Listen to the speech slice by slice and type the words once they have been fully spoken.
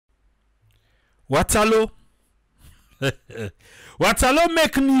Waterloo. Waterloo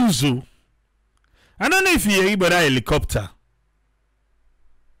make news. I don't know if you hear about that helicopter.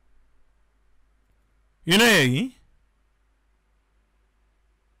 You know hear?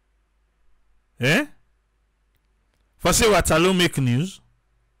 Eh? For say Waterloo make news.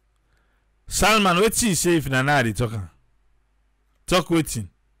 Salman, what you say if Nana they talking? Talk waiting.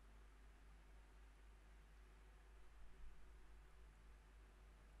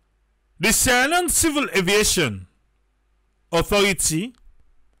 The Sierra Leone Civil Aviation Authority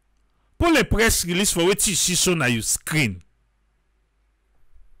pull a press release for what you see shown on your screen.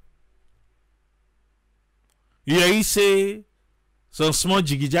 You say some small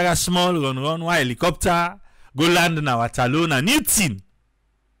jigijaga small run one helicopter go land na Waterloo na new thing.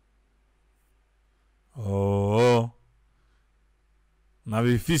 Oh, now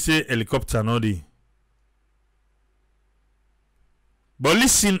if you say helicopter no dey. But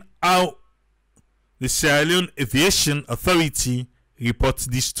listen how the Sierra Leone Aviation Authority reports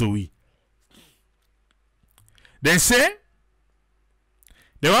this story. They say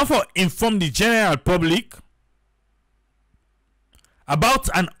they want to inform the general public about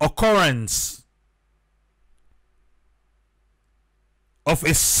an occurrence of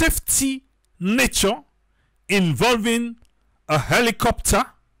a safety nature involving a helicopter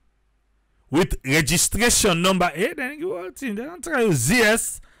with registration number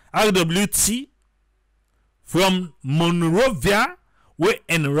ZS RWT from Monrovia way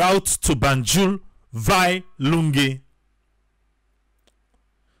en route to Banjul via Lunge.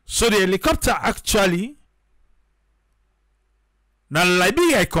 So the helicopter actually na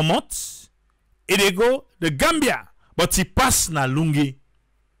Liberia come out, it go the Gambia, but it pass na Lunge.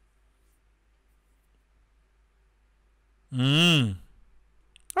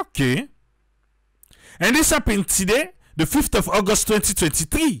 Okay. And this happened today, the 5th of August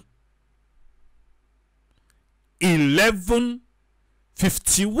 2023.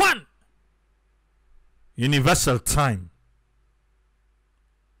 11:51 Universal Time.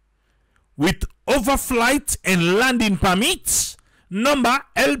 With overflight and landing permits number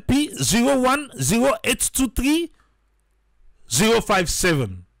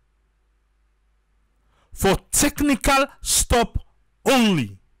LP010823-057 for technical stop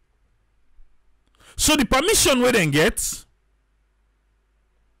only. So the permission we then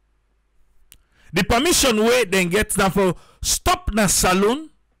get, now for stop na saloon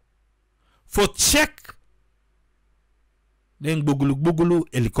for check then bugulu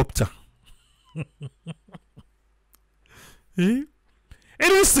helicopter. It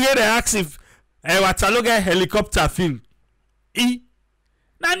is where they ask if Waterloo get helicopter field.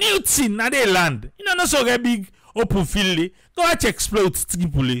 Na new thing, na they land. You know, not so get big open field. Go watch explode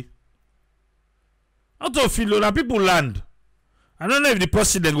Tripoli. Out of field, na people land. I don't know if the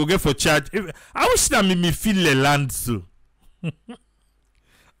president go get for charge. I wish that me feel the land so.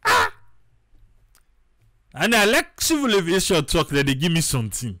 And I like civil aviation talk that they give me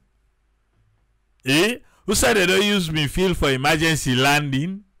something. Who said they don't use me field for emergency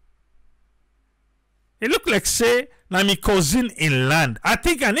landing? It look like say na me cousin in land. I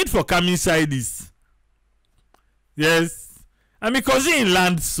think I need for come inside this. Yes. I'm me cousin in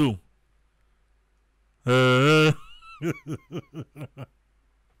land so. But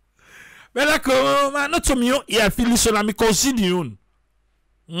like not to me yeah feel so na me cousin you.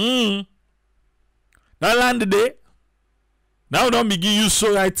 That land there. Now don't begin use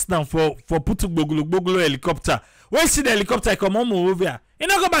so right now for put bogolo helicopter. When see the helicopter come on over here. You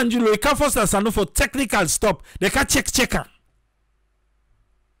know go Banjul, you can't force us for technical stop. They can checker.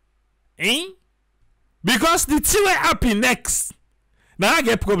 Because the thing will happen next. Now I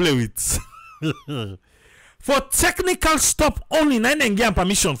get problem with. For technical stop only, now they get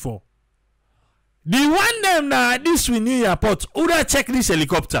permission for. The one them now this we new airport, who da check this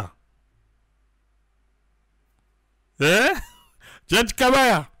helicopter? Judge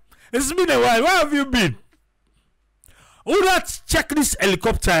Kabaya, it's been a while. Where have you been? Who that check this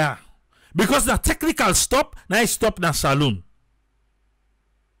helicopter? Because the technical stop, now stop na saloon.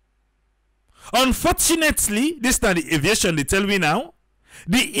 Unfortunately, this is the aviation they tell me now.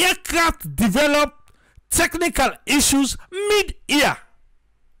 The aircraft developed technical issues mid-air.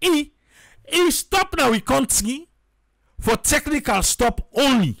 He stop now we country for technical stop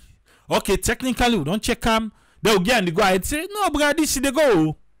only. Okay, technically we don't check them. They'll get and they go ahead say, no, brother, this is the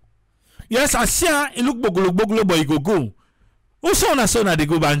go. Yes, I see it look bogolo, but you go. Also, na they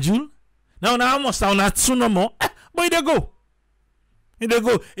go Banjul. Now, almost on a tsunami, but they go. They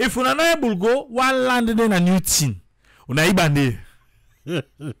go. If you're not able to go, one land in a new thing. Una ibande.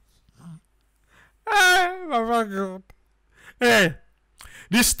 My God. Hey,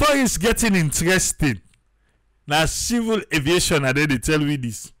 The story is getting interesting. Now, civil aviation, and then they tell me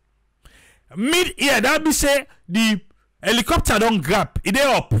this. Mid-air, that be say the helicopter don't grab, it dey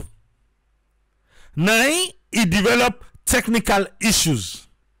up. Now, it develop technical issues.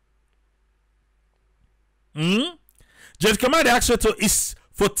 Judge Command asked to is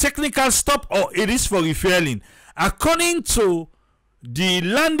for technical stop or it is for refueling. According to the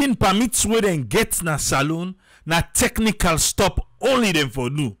landing permits where they get na saloon, na technical stop only them for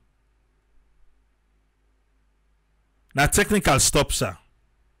do. Na technical stop, sir.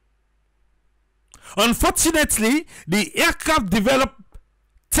 Unfortunately, the aircraft developed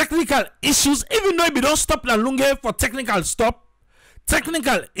technical issues, even though it don't stop na longer for technical stop.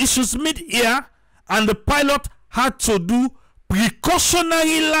 Technical issues mid-air, and the pilot had to do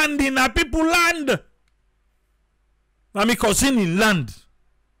precautionary landing. Now people land. Now me cousin in land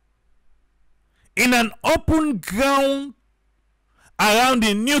in an open ground around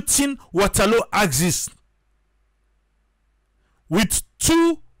the Newton Waterloo axis with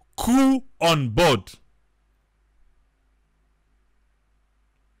 2 crew on board.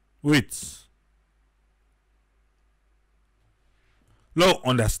 Wait. Now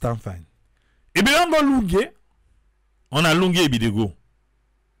understand fine. If you don't go lunge, on a lunge if you go.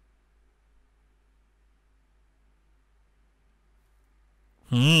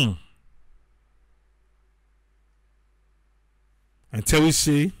 Until we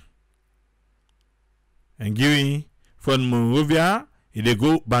see and giving from Monrovia, if they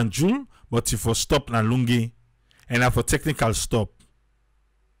go Banjul, but if for stop na lunge and for technical stop.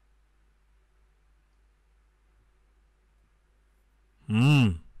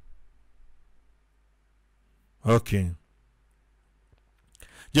 Okay.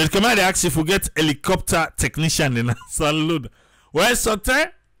 Judge Command asks if we get helicopter technician in a load. Well,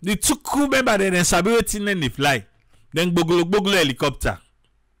 sometimes the 2 crew members then sabi wetin then they fly. Then bogolo helicopter.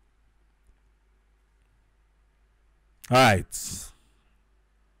 Alright.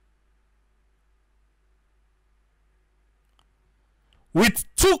 With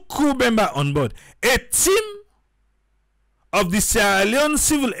 2 crew members on board, a team of the Sierra Leone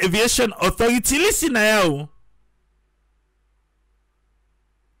Civil Aviation Authority, listen now.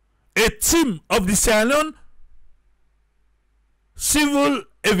 A team of the Sierra Leone Civil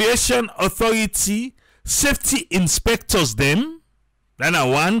Aviation Authority safety inspectors them, then a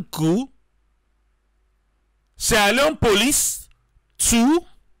 1 crew, Sierra Leone police 2,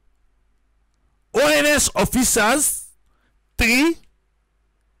 ONS officers 3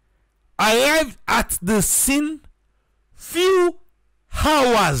 arrived at the scene few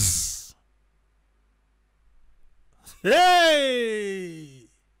hours. Hey!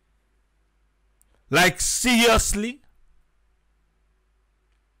 Like seriously?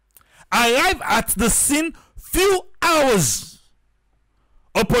 Arrive at the scene few hours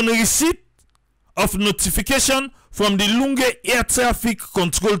upon receipt of notification from the Lunge Air Traffic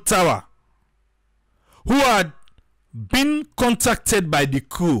Control Tower, who had been contacted by the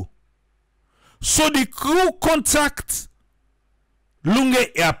crew. So the crew contact Lunge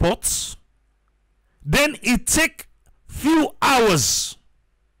Airport, then it take few hours.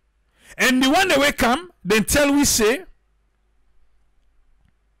 And the one they will come, then tell we say,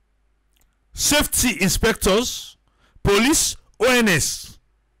 safety inspectors, police, ONS,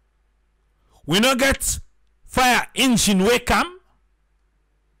 we not get fire engine will come,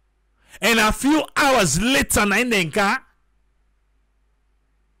 and a few hours later, na in the car.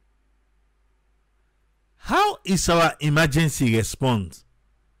 How is our emergency response?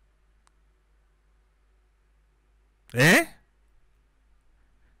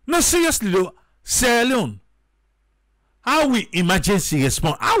 No, seriously though, Sierra Leone, how we emergency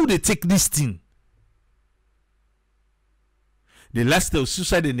respond? How would they take this thing? The last day of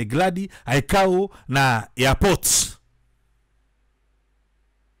suicide in the Gladi, Aikao na airport.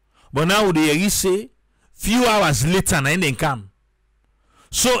 But now they say few hours later na in the come.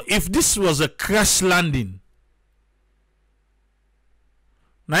 So if this was a crash landing,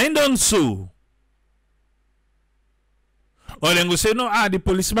 now in done so. Or then go say no, the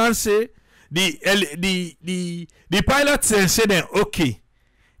policeman say the pilot say then okay.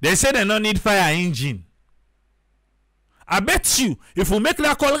 They say they don't need fire engine. I bet you if we make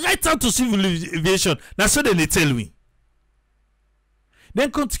that call right out to civil aviation, that's what they tell me. Then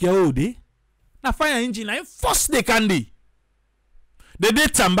come to get all day. Now fire engine, I first they can do. They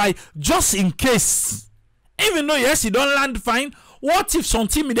did by just in case. Even though yes, you don't land fine. What if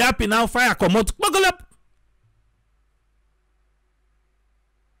something may happen now? Fire come out, buckle up.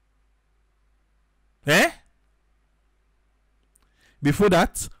 Before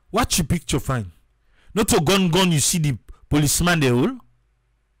that, watch your picture fine. Not a gun you see the policeman there all.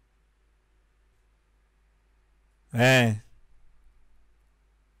 Na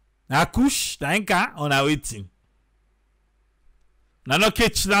couche, na enka, on a waiting. Na no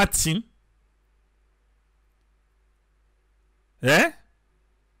catch that thing.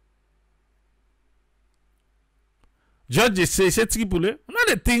 Judge say tripule. Not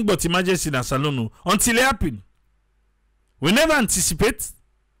the thing but emergency na salon until it happen. We never anticipate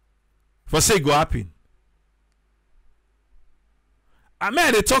for say it go happen. I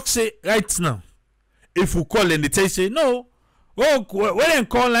mean they talk say right now. If we call and they tell say no, oh when they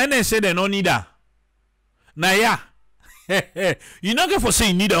call and they say they don't need that. Now yeah. You not get for say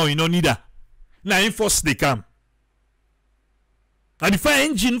you need that or you don't need that. Now in first they come. And the fire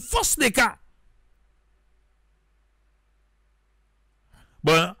engine first they come.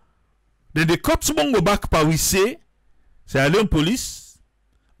 But then the cops won't go back pa we say Leone police,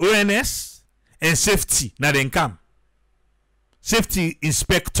 ONS, and safety. Now then come. Safety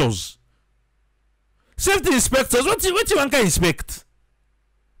inspectors. Safety inspectors, what you want to inspect?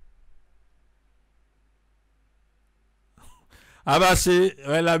 I say,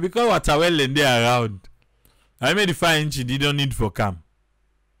 well, because what I well in there around. I made the fire engine, you don't need for cam.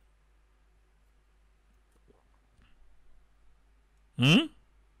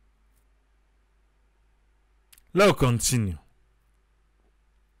 Let's continue.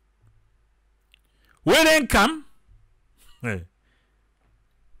 When they come,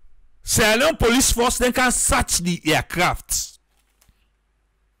 say Leone police force, they can search the aircraft.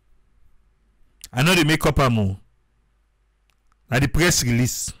 I know they make up a move. At the press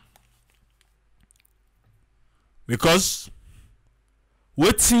release. Because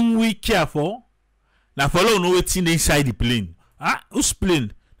waiting we care for, now follow no waiting inside the plane. Ah, who's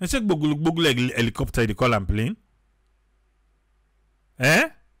plane? They say Google helicopter, they call them plane.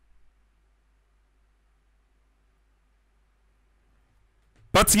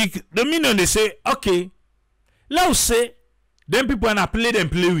 Patrick, the minute they say, okay, let's say, them people wanna play them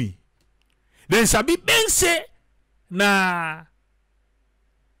play we. Then sabi ben say na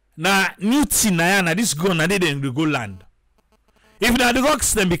new thing na this gun na they then go land. If na the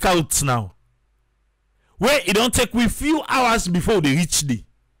rocks then be out now. Where it don't take we few hours before they reach the.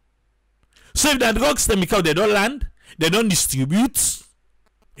 So if the rocks then be out, they don't land, they don't distribute.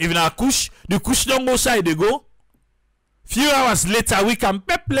 If na kush, the kush don't go side they go. Few hours later we can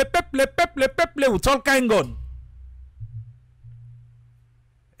peple with all kind gun.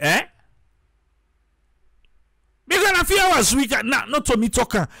 Because a few hours we can not to me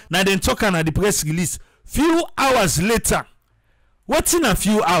talking, now then talking at the press release. Few hours later, what's in a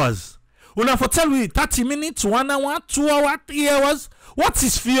few hours? When I tell we 30 minutes, 1 hour, 2 hours, 3 hours, what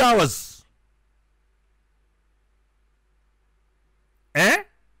is few hours?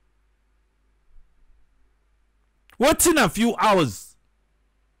 What's in a few hours?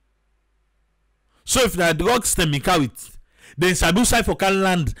 So if the drugs them make out, then Sabu side for can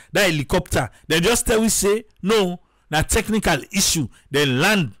land that helicopter. They just tell we say no, na technical issue. They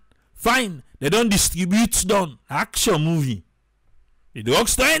land fine. They don't distribute done action movie. The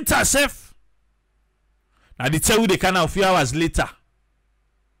drugs don't enter safe. Now they tell we they can a few hours later.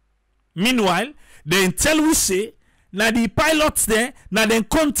 Meanwhile, they tell we say na the pilots there na then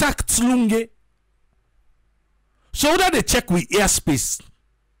contact Lunge. So that they check with airspace.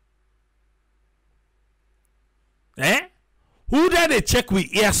 Who that they check with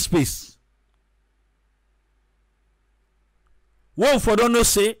airspace? One for don't know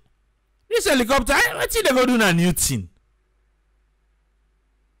say this helicopter, what they go do na new thing?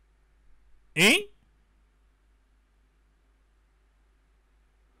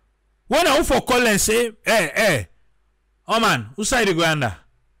 When I for call and say, oh man, who side they go under?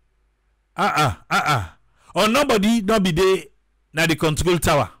 Or nobody not be there na the control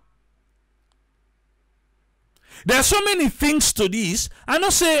tower. There are so many things to this. I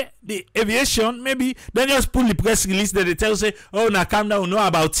not say the aviation, maybe they just pull the press release that they tell say, oh now calm down, know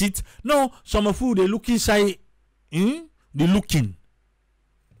about it. No, some of you they look inside, they looking.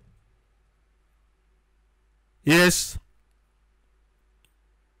 Yes.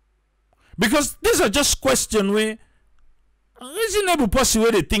 Because these are just questions where reasonable person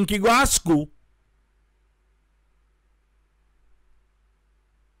where they think you go ask you.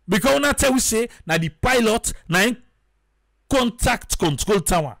 Because now tell we say now the pilot now in contact control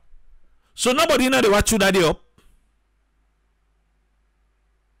tower. So nobody know they watch you that day up.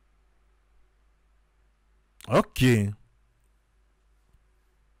 Okay.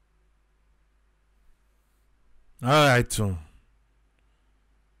 Alright. So.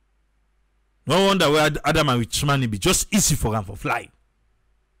 No wonder where Adam and Richman be just easy for him for fly.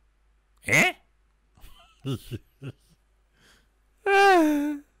 Hey.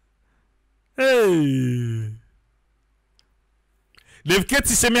 They've kept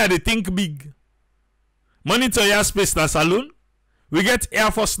to say me they think big. Monitor airspace na saloon. We get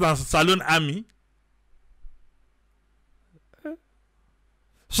Air Force na saloon army.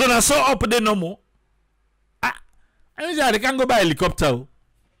 So na so up there no more. I mean they can go by helicopter.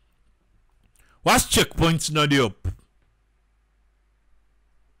 What's checkpoints not the up?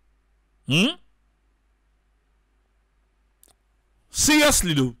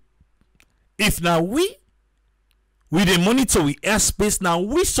 Seriously though, if now we dey monitor we airspace now,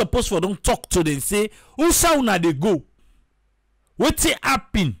 we suppose for don't talk to them say who sound they go? What's it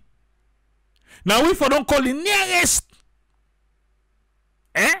happen? Now we for don't call the nearest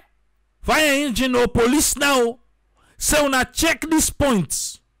fire engine or police now. Say una check these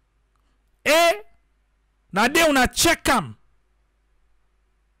points. Now they una check them.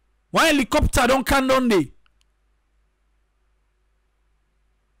 Why helicopter don't come down there?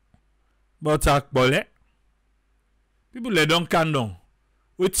 But akbole, people they don't come down.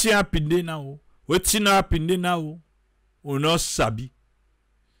 What's happen there now? What's not happen there now? We no sabi.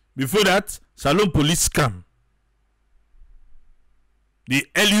 Before that, Salon police come. The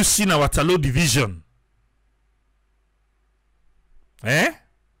LUC na Waterloo division.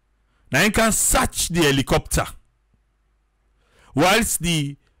 Now you can search the helicopter. Whilst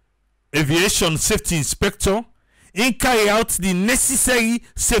the aviation safety inspector in carry out the necessary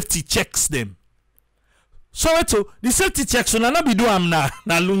safety checks them. So the safety checks will not be do am na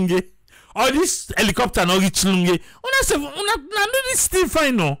lunge. Or this helicopter no reach lunge. Una do this still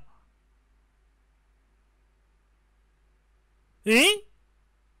fine no.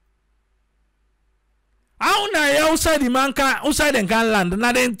 How na outside the man can outside them can land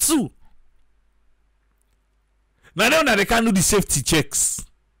na then too. Now they can do the safety checks.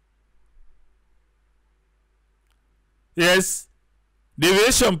 Yes, the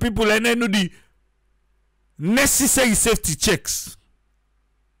aviation people and then do the necessary safety checks.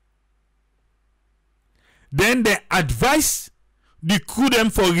 Then they advise the crew them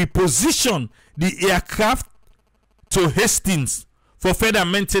for reposition the aircraft to Hastings for further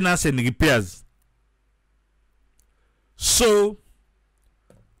maintenance and repairs. So,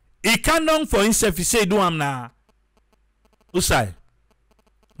 he can down for himself, he say, do am na Usai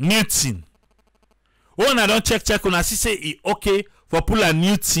Newton. Oh, I don't check on see say he okay for pull a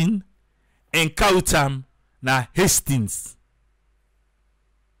Newton and count am na Hastings.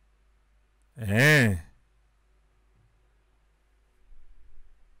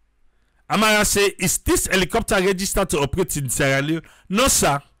 Amara say, is this helicopter registered to operate in Sierra Leone? No,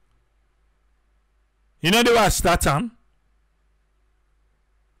 sir. You know they were start am.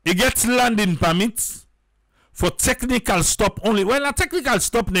 He gets landing permits for technical stop only. Well, a technical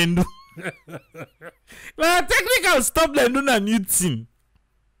stop then do. Well, a technical stop then do na Newton.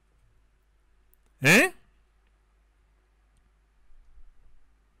 Now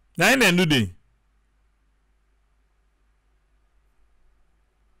then do they?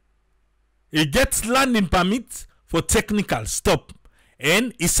 He gets landing permit for technical stop.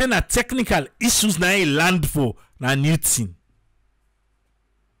 And he send a technical issues na he land for na Newton.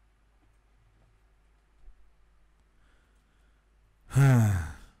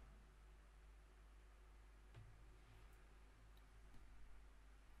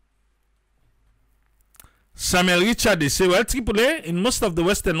 Samuel Richard, they say, well, AAA in most of the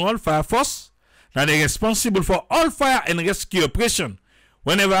Western world, Fire Force, now they're responsible for all fire and rescue operation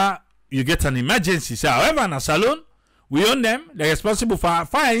whenever you get an emergency. So, however, in a salon, we own them, they're responsible for a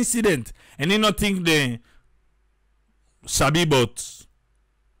fire incident, and you don't think they sabi but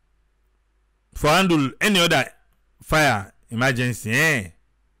for handle any other fire emergency.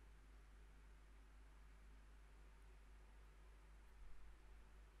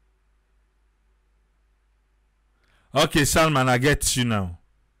 Okay, Salman, I get you now.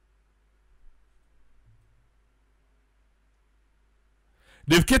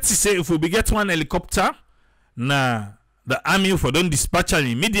 They've kept to say if we get one helicopter, nah, the army for don't dispatch them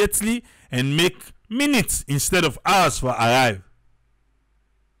immediately and make minutes instead of hours for arrive.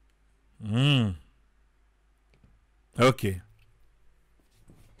 Okay.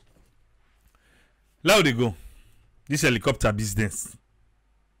 Now they go. This helicopter business.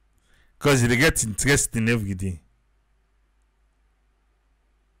 Because they get interesting every day.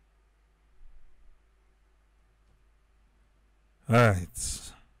 Alright.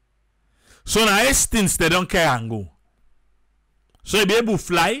 So now Hastings they don't care and go. So they be able to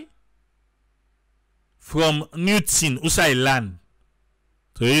fly from Newton, Usai land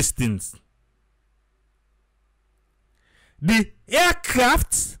to Hastings. The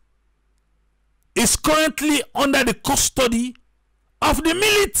aircraft is currently under the custody of the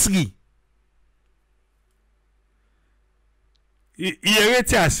military.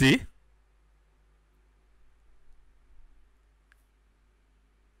 Irete ase.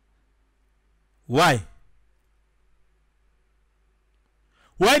 Why?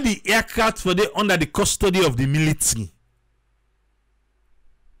 Why the aircraft were they under the custody of the military?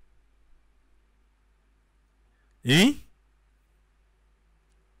 Eh?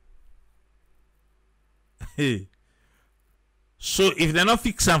 Hey. So if they're not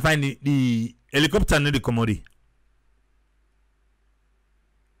fix and find the helicopter need the commodity.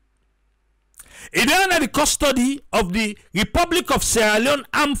 It is under the custody of the Republic of Sierra Leone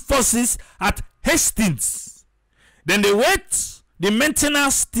Armed Forces at Hastings. Then they wait the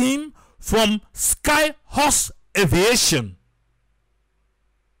maintenance team from Sky Horse Aviation.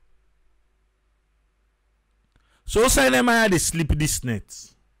 So say them I had the sleep this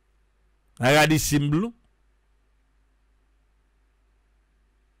net. I had the symbol.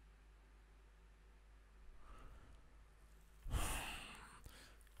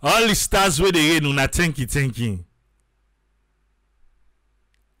 All the stars where they rain una thinking.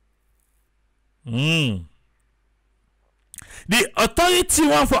 The authority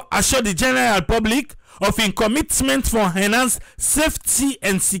want for assure the general public of in commitment for enhanced safety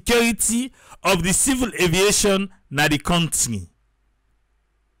and security of the civil aviation na the country.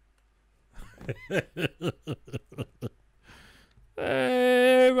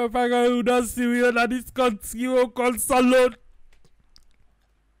 Hey, Papa God, who don't see we on this country who call salon.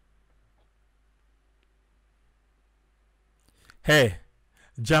 Hey,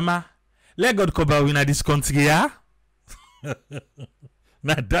 Jama, let God cover we na this country, yeah?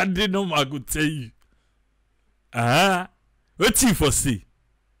 Na that day no I could tell you. What you for see?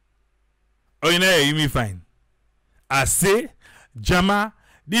 Oh, you know, you me fine. I say, Jama,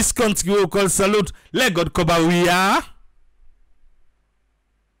 this country will call salute. Let God cover we are.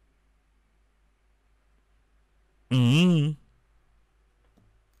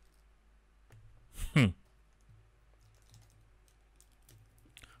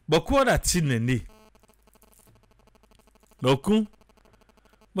 But what that's in the Loku,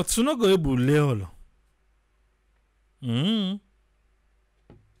 but you not go able Leone.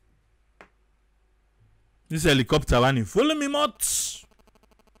 This helicopter one follow me much.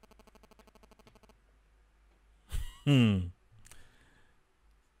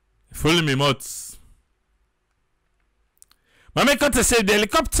 Follow me much. Mama Kote said the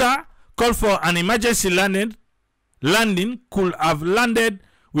helicopter called for an emergency landing could have landed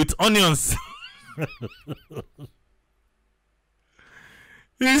with onions.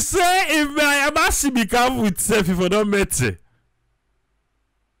 He say if my embassy become with self if I don't meet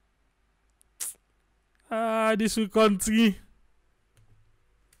this will country.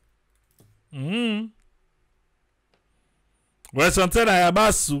 Well, sometimes I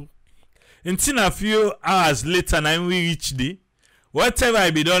abasu. Until a few hours later, now we reach the whatever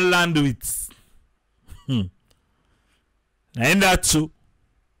I be don't land with. And that too.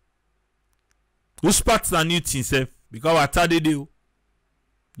 Who spots the new thing self? Because what are they do?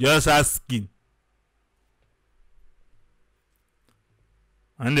 Just asking.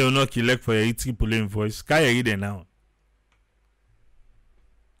 And they will not kill for your triple voice. Can you read it now?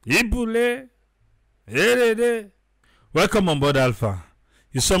 Ibule. Welcome on board, Alpha.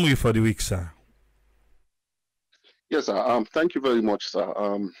 Your summary for the week, sir. Yes, sir. Thank you very much, sir.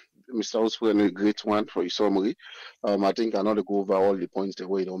 Mr. Oswald, a great one for your summary. I think I'm not going to go over all the points the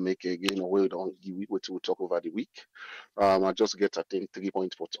way you don't make again or way you don't give it what we'll talk over the week. I just get, I think,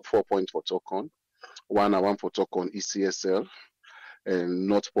 4 points for talk on. One, I want for talk on ECSL and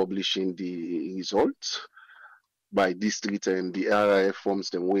not publishing the results by district and the RIF forms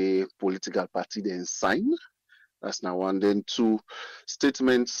the way political party then sign. That's now one. Then two,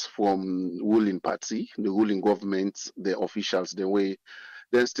 statements from ruling party, the ruling government, the officials, the way,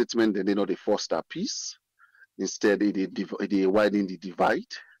 then statement that they know they foster peace. Instead, they widen the divide.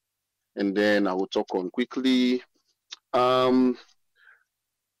 And then I will talk on quickly. I'll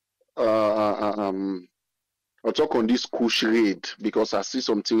talk on this Kush raid because I see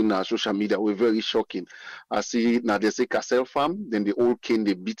something on social media we're very shocking. I see now they say Castle Farm, then they all came,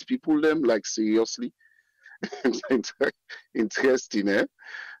 they beat people them like seriously. Interesting, eh?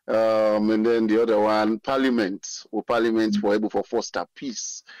 And then the other one, Parliament were able for foster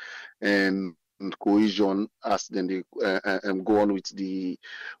peace and cohesion as then they go on with the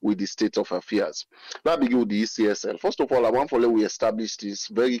state of affairs. That begin with the ECSL. First of all, I want for we establish this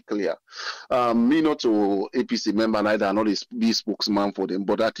very clear. Me not a APC member, neither I'm not a spokesman for them,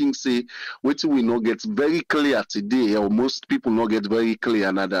 but I think say what we not get very clear today, or most people not get very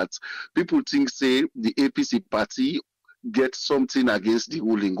clear now that people think say the APC party get something against the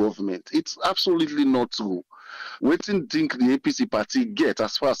ruling government. It's absolutely not true. Waiting think the APC party get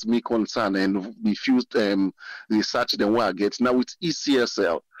as far as me concerned and refused research them what I get now with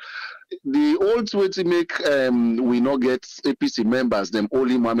ECSL. The old way to make we not get APC members, them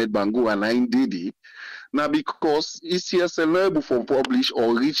only Mohamed Bango and Ain Didi. Now, because ECSL not able to publish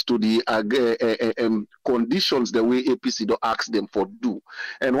or reach to the conditions the way APC don't ask them for do.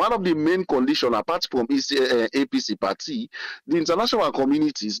 And one of the main conditions, apart from APC party, the international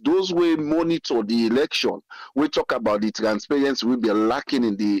communities, those who monitor the election, we talk about the transparency will be lacking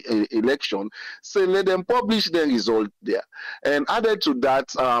in the election, so let them publish the result there. And added to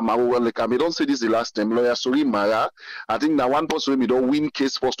that, I don't say this the last time, lawyer Suri Mara, I think now one person we don't win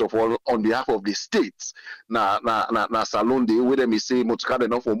case first of all on behalf of the states. Na Salon Day, where they say Motukade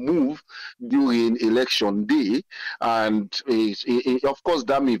enough for move during election day, and of course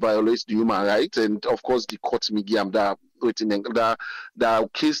that may violate the human rights, and of course the court may give that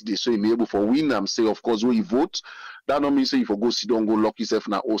case they so you may able for win and say of course when you vote, that don't mean say if you go sit down go lock yourself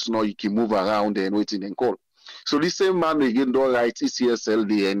now also now you can move around and waiting and call. So this same man again don't write ECSL,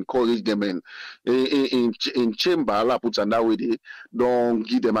 they encourage them in chamber, la put and that way they don't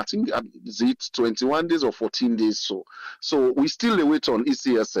give them, I think is it 21 days or 14 days so we still wait on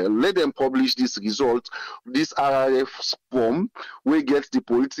ECSL, let them publish this result, this RRF form, we get the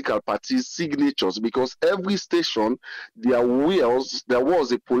political parties signatures, because every station there was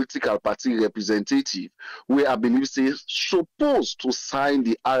a political party representative where I believe say supposed to sign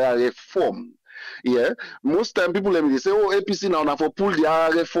the RRF form. Yeah, most time people let me say, oh, APC now for pull the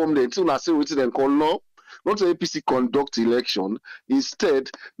RRF form, then till I say what then call no. Not the APC conduct election. Instead,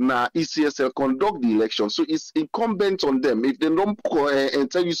 now ECSL conduct the election. So it's incumbent on them. If they don't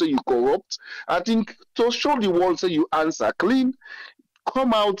tell you say you corrupt, I think to show the world say you answer clean,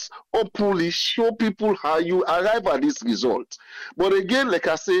 come out openly, show people how you arrive at this result. But again, like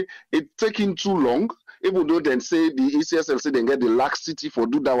I say, it's taking too long. Even though then say the ECSL say they get the laxity for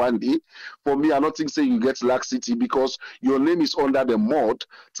do that one day, for me I don't think say you get laxity because your name is under the mud.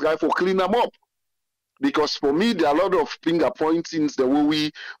 Try for clean them up. Because for me there are a lot of finger pointings the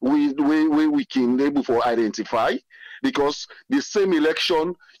way we can able for identify. Because the same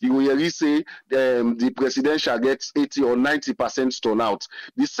election, you will really say the presidential gets 80 or 90% turnout.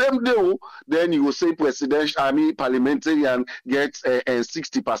 The same day, then you will say parliamentarian gets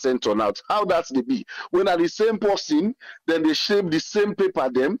 60% turnout. How that's the be? When are the same person, then they shape the same paper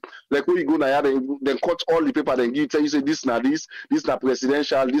them, like when you go now, then cut all the paper, then tell you say this na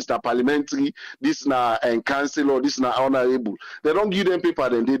presidential, this na parliamentary, this na councillor, this na honorable. They don't give them paper,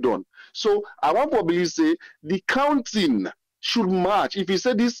 then they don't. So I want to believe say the counting should match. If you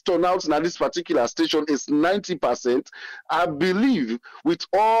say this turnout now this particular station is 90%, I believe with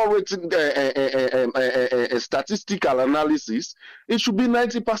all statistical analysis, it should be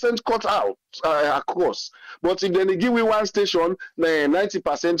 90% cut out across. But if then they give me one station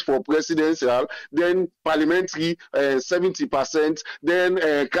 90% for presidential, then parliamentary 70%,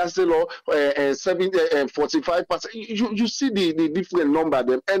 then councillor 45%. You see the different number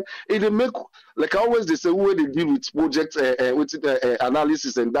them, and it make like always they say where they deal with project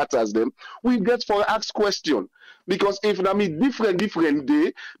analysis and data as them, we get for ask question. Because if I mean different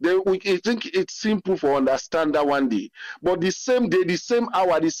day, then we think it's simple for understand that one day. But the same day, the same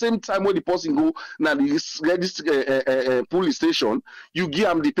hour, the same time when the person go now the police station, you give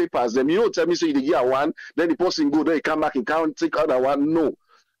them the papers. Them you don't tell me say they give one, then the person go there, he come back and can't take other one. No.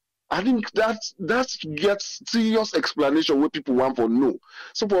 I think that gets serious explanation what people want for no.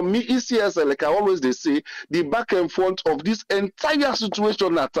 So for me, ECSL, like I always they say, the back and front of this entire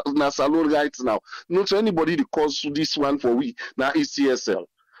situation na Salon right now, not to anybody that cause this one for we now ECSL.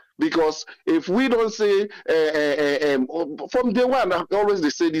 Because if we don't say from day one, I always they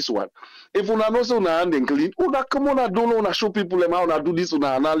say this one. If we not say una hand and clean, una come on, I don't know, una show people them how una do this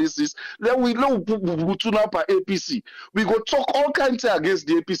una analysis. Then we know tune up at APC. We go talk all kinds of against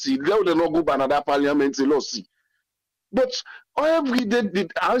the APC. Then they not go by another parliament law see. But every day,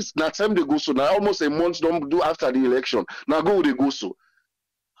 now time they go so now almost a month don't do after the election. Now go they go so.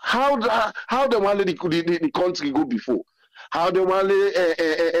 How the one the country go before? How they want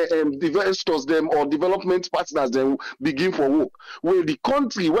investors them or development partners them begin for work. Well, the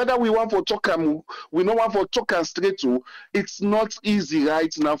country, whether we want for talk and we don't want for talk and straight to, it's not easy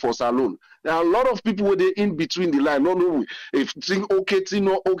right now for Salon. There are a lot of people where they in between the line. No, no, if think okay, think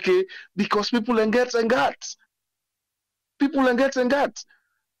not okay, because people engage and that. People engage and that.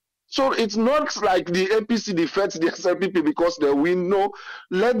 So it's not like the APC defeats the SLPP because they win. No,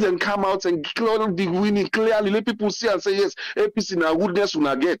 let them come out and declare the winning clearly. Let people see and say, yes, APC na goodness will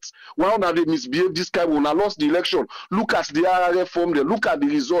not get. Why not they misbehave this guy will not lost the election? Look at the RRF form there. Look at the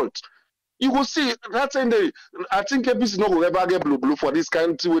result. You go see that time they, I think APC no go ever get blue for this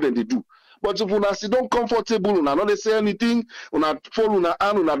kind of thing wey they do. But if una sit down comfortable, una not say anything, una fall una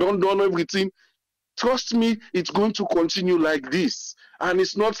hand, una don't do everything. Trust me, it's going to continue like this, and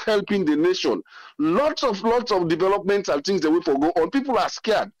it's not helping the nation. Lots of developments and things that we forgo on. People are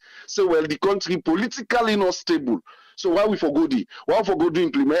scared. So, well, the country politically not stable. So why we forgo the? Why forgo to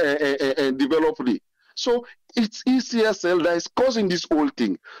implement and develop the? So it's ECSL that is causing this whole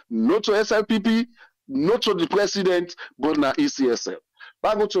thing. Not to SLPP, not to the president, but now ECSL.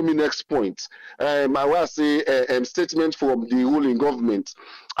 Back go to my next point. I will say statement from the ruling government.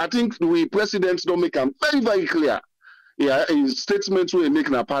 I think the president don't make them very, very clear. Yeah, a statement we make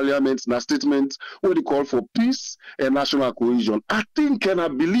in a parliament, a statement where they call for peace and national cohesion. I think and I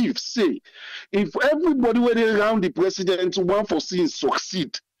believe, say, if everybody were around the president want for seeing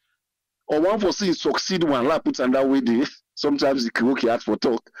succeed, or want for seeing succeed one lap put on that way there, sometimes the crook out for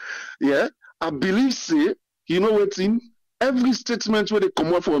talk. Yeah, I believe, say, you know what in every statement where they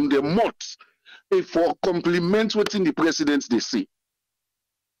come out from the mouth, if for compliment what in the president they say.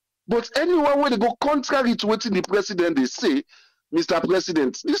 But anyone where they go contrary to what in the president they say, Mr.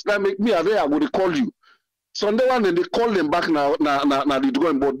 President, this time make me aware I will call you. Sunday one then they call them back now the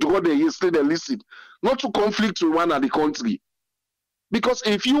drawing board, draw they yesterday they listen. Not to conflict with one of the country. Because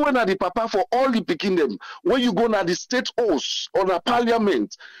if you went at the papa for all the picking them, when you go na the state house or the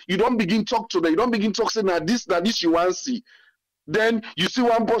parliament, you don't begin talk to them, you don't begin talk say na this you want see. Then you see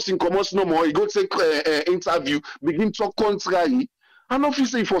one person come out no more, you go take interview, begin talk contrary. I don't feel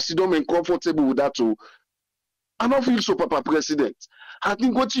say for sit down and comfortable with that too. I don't feel so, Papa President. I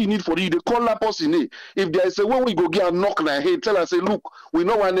think what you need for you, they call that person. If there is a way we go get a knock on the head, tell us, say, look, we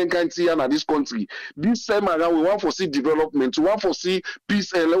know one can't see in this country. This time around, we want to see development, we want to see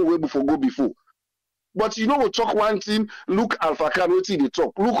peace and let way before go before. But you know, we talk one thing, look, Alpha Khan, what they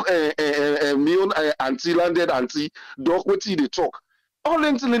talk. Look, Leone, Auntie, Landed Auntie, Doc, what they talk. All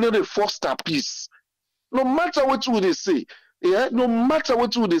until they foster peace. No matter what they say, yeah, no matter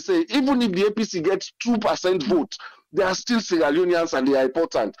what they say, even if the APC gets 2% vote, they are still Sierra Leoneans and they are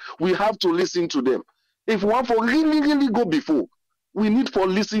important. We have to listen to them. If we want to really go before, we need for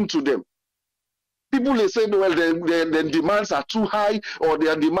listen to them. People they say, well, their demands are too high or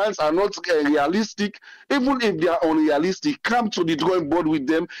their demands are not realistic. Even if they are unrealistic, come to the drawing board with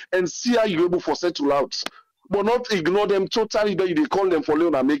them and see how you're able to settle out. But not ignore them totally, then they call them for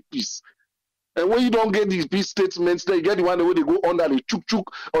Leone and make peace. And when you don't get these peace statements, then you get the one where they go under the chuk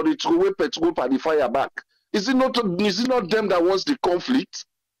or they throw away petrol by the fire back. Is it not them that wants the conflict?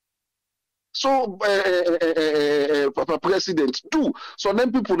 So, Papa President, do. So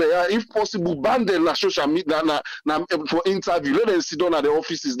then people there, if possible, ban them na social media for interview. Let them sit down at the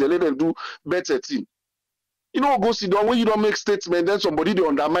offices. They let them do better thing. You know, go sit down when you don't make statement. Then somebody they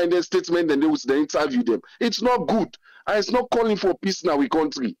undermine their statement. Then they interview them. It's not good, and it's not calling for peace now. We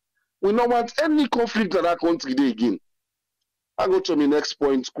country. We don't want any conflict in that country there again. I go to my next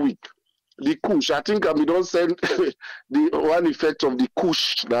point quick. The kush, I think I don't send the one effect of the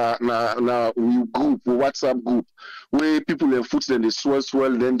kush na group, WhatsApp group, where people have foot then they swell,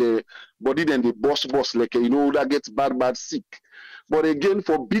 then the body then they boss like you know that gets bad sick. But again,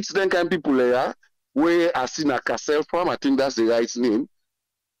 for beats then kind of people there, where I see a Cassell farm, I think that's the right name.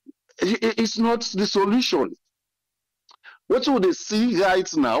 It's not the solution. What would they see right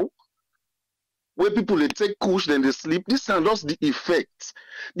now? Where people they take kush, then they sleep. This is just the effect.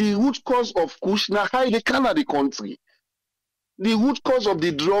 The root cause of kush, now how they can of the country. The root cause of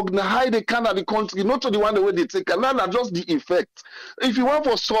the drug, now how they can of the country, not to the one the way they take, and now just the effect. If you want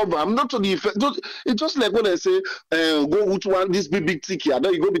for solve, I'm not to the effect. It's just like when I say, go root one, this big stick here,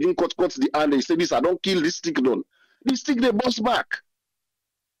 then you go begin cut the hand, they say this, I don't kill this stick done. This stick they bounce back.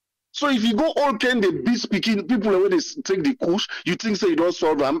 So if you go all kind of beat speaking people when they take the kush, you think say you don't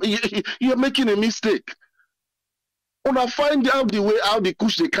solve them, you're making a mistake. Una find out the way how the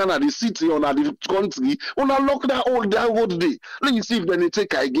kush they can at the city or at the country, una lock that whole day. Let me see if they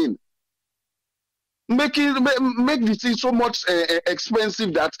take again. Make the thing so much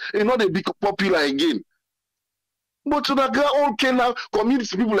expensive that you know they be popular again. But to the all kind of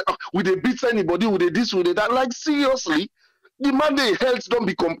community people like, will they beat anybody? Will they this? Will they that? Like seriously? The man their health don't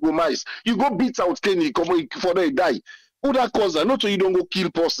be compromised. You go beat out Kenny for they die. Who that cause that? Not so you don't go kill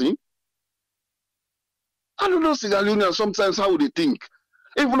person. I don't know, Sierra Leoneans sometimes how they think.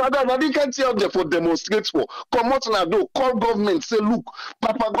 Even that, they can't see out there for demonstrate for. Come out and do call government, say, look,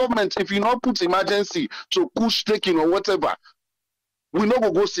 Papa government, if you not put emergency to push taking or whatever, we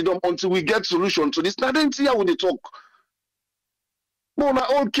not go sit down until we get solution to this. Now then see how they talk. But now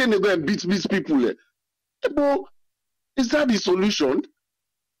all can go and beat these people. But is that the solution?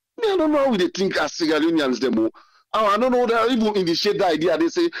 I don't know how they think as Sierra Leoneans them. Oh. I don't know that even in the shade idea they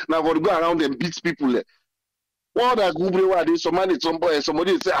say now for to go around and beat people. What that group where they somebody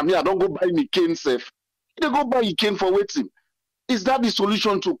say, I mean, I don't go buy me cane safe. They go buy you cane for waiting. Is that the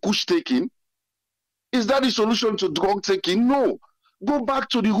solution to kush taking? Is that the solution to drug taking? No. Go back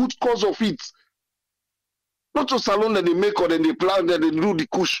to the root cause of it. Not to salon that they make or then they plan that they do the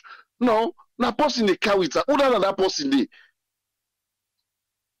kush. No. That person they carry it. Who than that person they?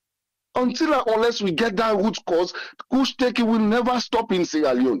 Until and unless we get that root cause, kush taking will never stop in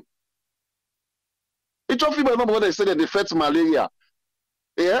Sierra Leone. It's all people know what they say that they fight malaria.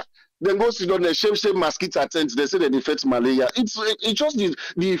 Yeah? Then go sit on the shame mosquito tent. They say that they fight malaria. It's just the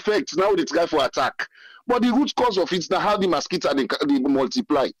effect. Now they try for attack. But the root cause of it is now how the mosquito they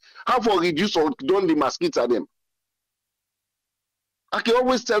multiply. How for reduce or done the mosquito them. I can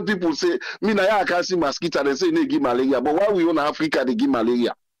always tell people, say, me na I can't see mosquito, they say they give malaria. But why we own Africa, they give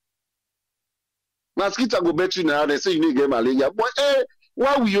malaria? Mosquito go bet you now, they say you need get malaria. But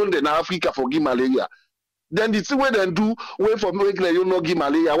why we own the Africa for give malaria? Then the thing where they do, wait for make you not give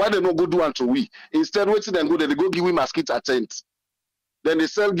malaria, why they not go do unto we? Instead, waiting and go, they go give we mosquito tent. Then they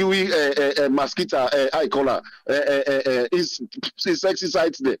sell give we mosquito, I call her,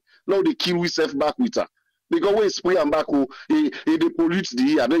 insecticides there. Now they kill we self back with her. Because when spray and back, they pollute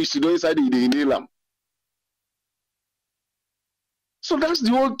the air. Then you see the inside the inhale them. So that's the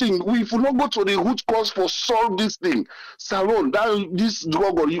whole thing. If we not go to the root cause for solve this thing, Salon, this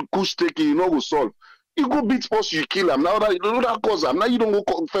drug or you push taking, you know go solve. You go beat us, you kill them. Now that cause them. Now you don't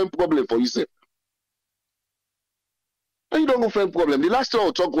go find problem for yourself. Now you don't go find problem. The last time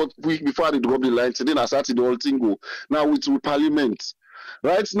I talk what week before I drop the line, then I started the whole thing go. Now with Parliament.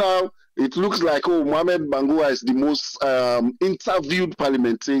 Right now, it looks like Mohamed Bangura is the most interviewed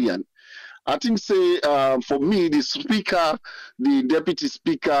parliamentarian. I think say for me, the speaker, the deputy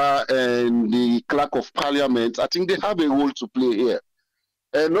speaker, and the clerk of parliament, I think they have a role to play here.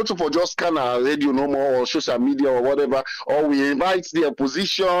 And not for just kind of radio no more or social media or whatever, or we invite the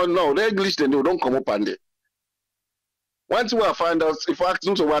opposition. No, the English then they don't come up and they. One thing I find out, in fact,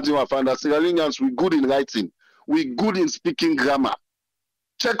 not one thing I find out, Sierra Leoneans, we good in writing, we good in speaking grammar.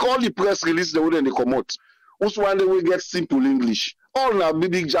 Check all the press release the way they come out. Also one day we get simple English. All the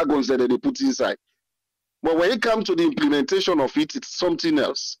big jargons that they put inside. But when it comes to the implementation of it, it's something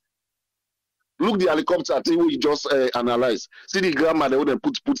else. Look the helicopter thing we just analyze. See the grammar they would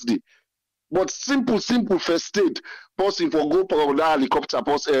put the. But simple first aid person for go for that helicopter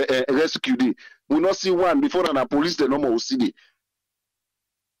post rescue day. We not see one before the police the normal will see the.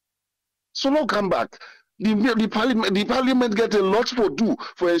 So now come back. The parliament get a lot to do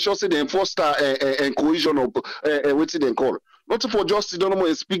for ensuring the enforced cohesion of what they call. Not for just sit down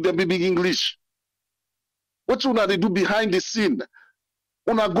and speak the big English. What una they do behind the scene?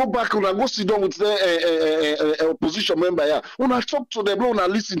 Una go back, una go sit down with the opposition member here. Una talk to them, una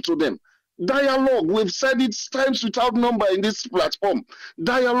listen to them. Dialogue, we've said it times without number in this platform.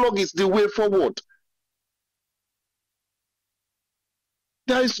 Dialogue is the way forward.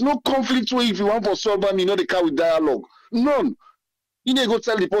 There is no conflict where if you want for solve them, you know they come with dialogue. None. You need to go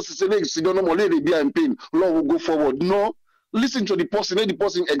tell the person, say, hey, sit down, no more, let it be in pain. Lord will go forward. No. Listen to the person, let the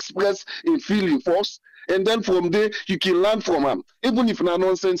person express a feeling first, and then from there, you can learn from them, even if no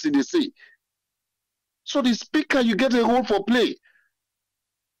nonsense they say. So the speaker, you get a role for play.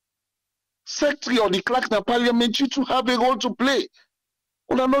 Secretary or the clerk of parliament, you to have a role to play.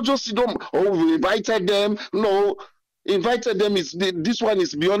 Well, not just sit down, we invited them. No. Invited them is this one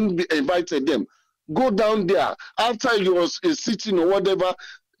is beyond invited them. Go down there after you're sitting or whatever.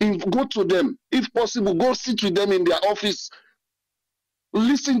 Go to them if possible. Go sit with them in their office.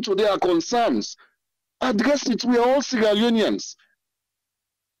 Listen to their concerns. Address it. We are all Sierra Leoneans.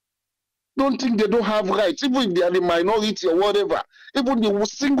 Don't think they don't have rights, even if they are the minority or whatever. Even the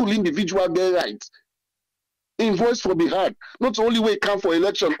single individual get rights. In voice for be heard. Not only way come for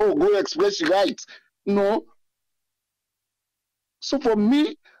election. Oh, go express your rights. No. So for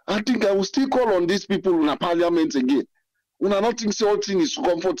me, I think I will still call on these people in a parliament again. When I not think so all thing is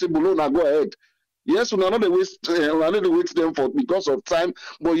comfortable, no, go ahead. Yes, we are not waste them for because of time,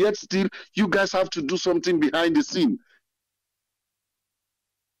 but yet still you guys have to do something behind the scene.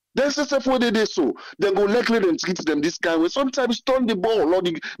 There's a way they do so. Then go likely them treat them this kind of way. Sometimes turn the ball or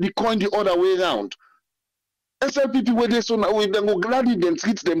the coin the other way around. SLPP where they so now then go gladly then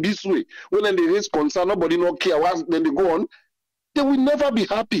treat them this way. When then they raise concern, nobody no care. Then they go on. They will never be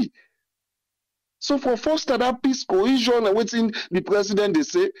happy. So for foster that peace, cohesion, and waiting the president, they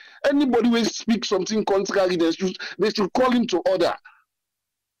say, anybody will speak something contrary, they should call him to order.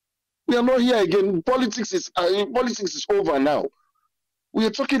 We are not here again. Politics is over now. We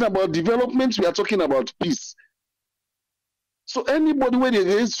are talking about development, we are talking about peace. So anybody when they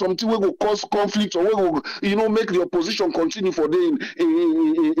raise something will go cause conflict or will make the opposition continue for them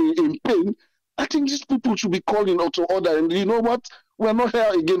in pain, I think these people should be calling out to order. And you know what? We are not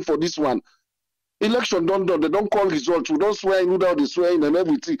here again for this one. Election done. They don't call results. We don't swear in without the swearing and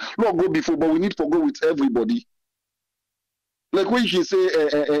everything. Not go before, but we need to go with everybody. Like when you say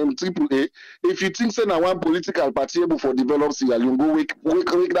AAA, if you think say now one political party able for develop Sierra Leone, go wake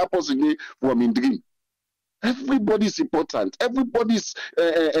that person from in dream. Everybody is important. Everybody is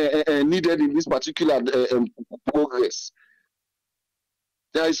needed in this particular progress.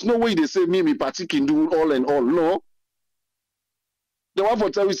 There is no way they say me party can do all and all. No. The one for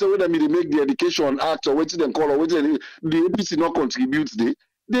tell we say when they make the education act or what they call or what the APC not contribute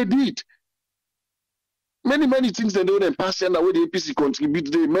they did. Many things they don't pass and the way the APC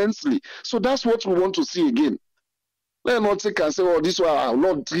contribute immensely. So that's what we want to see again. Let not take and say, oh, this one I will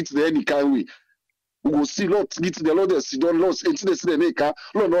not treat the any kind way. We will see Lord treat the Lord they don't lost until they see the maker,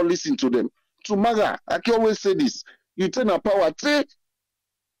 Lord not listen to them. Tomorrow, I can always say this. You turn a power 10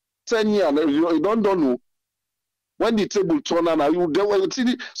 years, you don't know. When the table turn on, you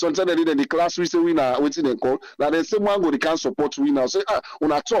see sometimes they did in the class we say winner waiting and call. Now the same one go they can't support winner. Say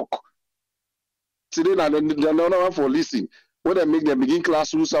when I talk. Today now they're not one for listening. When they make them begin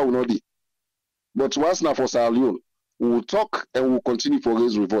class rules I will not do. But once now for Sierra Leone, we will talk and we will continue for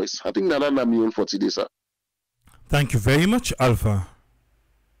raise your voice. I think that's me on for today, sir. Thank you very much, Alpha.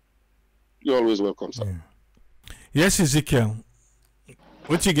 You're always welcome, sir. Yeah. Yes, Ezekiel.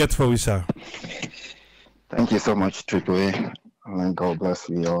 What you get for we, sir? Thank you so much, Triple A. And God bless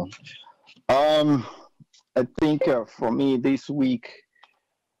you all. I think for me this week,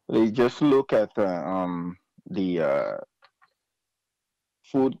 they just look at the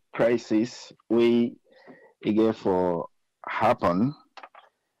food crisis we again for happen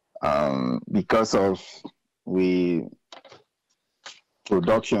because of we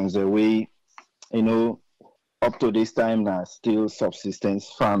productions that we up to this time now still subsistence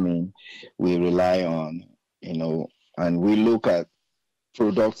farming we rely on, and we look at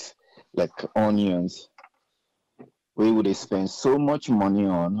products like onions we would spend so much money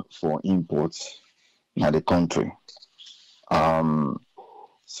on for imports in the country.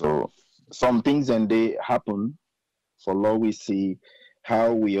 So some things and they happen for law we see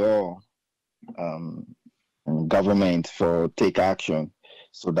how we all government for take action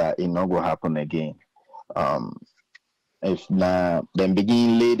so that it not go happen again. If now then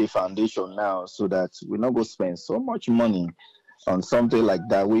begin lay the foundation now so that we not go spend so much money on something like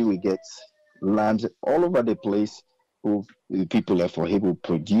that, we will get land all over the place who people are for able to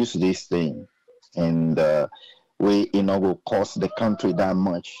produce this thing, and we will cost the country that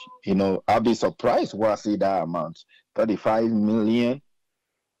much. I'll be surprised when I see that amount, 35 million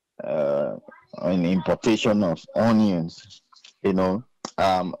in importation of onions.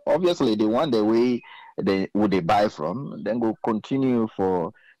 Obviously the one the way they buy from, then go continue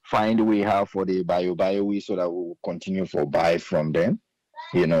for find we have for the bio we so that we'll continue for buy from them.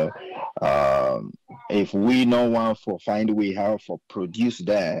 If we no want for find we have for produce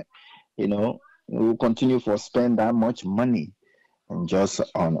that, we'll continue for spend that much money and just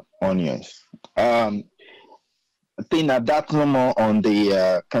on onions. I think that no more on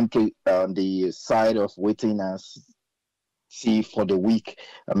the country on the side of waiting us see for the week.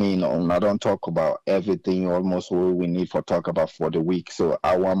 I mean, I don't talk about everything almost what we need for talk about for the week. So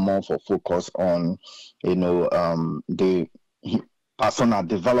I want more for focus on, the personal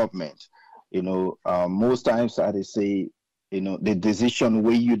development. Most times I say, the decision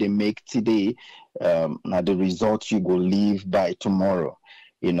where you they make today, now the results you go live by tomorrow.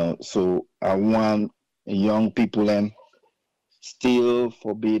 So I want young people and still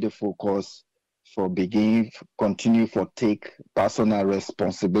for be the focus for continue for take personal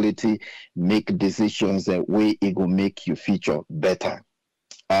responsibility, make decisions that way it will make your future better.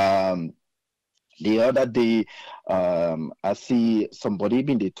 The other day, I see somebody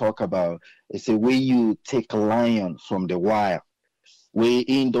even they talk about it's a way you take a lion from the wild. Way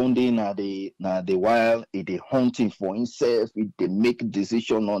in don't they na the wild, it they hunting for himself, it they make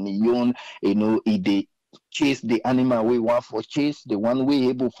decision on his own, it they chase the animal we want for chase, the one we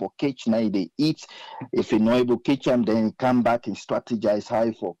able for catch now they eat. If you not able to catch them, then come back and strategize how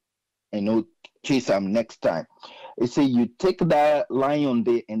for chase them next time. They say you take that lion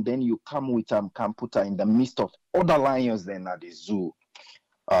there and then you come with can put her in the midst of other lions then at the zoo,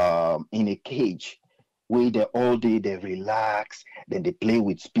 in a cage where they all day they relax, then they play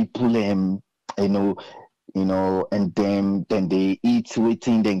with people and and then they eat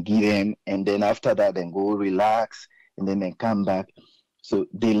waiting, then give them, and then after that then go relax and then they come back. So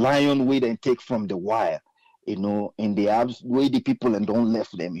the lion way then take from the wire, and the abs way the people and don't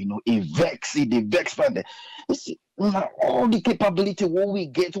left them, it vex from them. You see, all the capability what we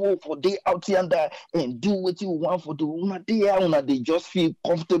get for they out here and do what you want for do, they just feel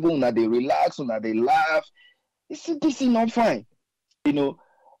comfortable, they relax, they laugh. You see, this is not fine,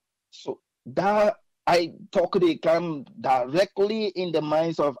 So that I talk they come directly in the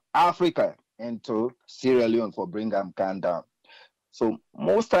minds of Africa and to Sierra Leone for bring them can down. So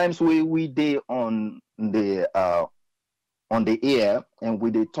most times we dey on the air and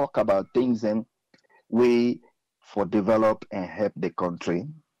we dey talk about things and we for develop and help the country.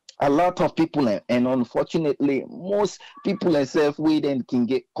 A lot of people and unfortunately most people themselves we then can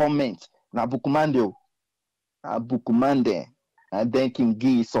get comments na bukumande and then can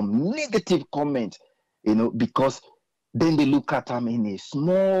give some negative comment, because then they look at them in a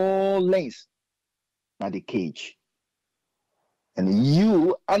small lens na the cage. And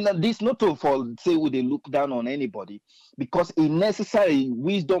this not to for say would they look down on anybody, because a necessary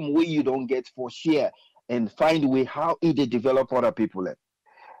wisdom way you don't get for share and find a way how it they develop other people.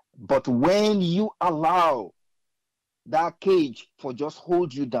 But when you allow that cage for just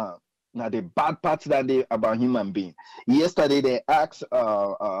hold you down, now the bad parts that they about human being. Yesterday they asked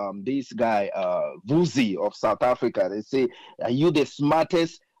this guy Vuzi of South Africa. They say, "Are you the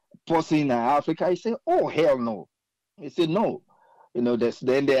smartest person in Africa?" He said, "Oh hell no." He said, "No."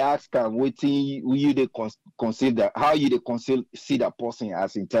 Then they ask him, "What you they consider? How you they consider person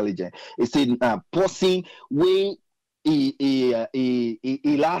as intelligent?" He said, "Person way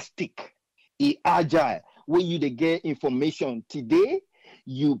elastic, agile. Where you they get information today,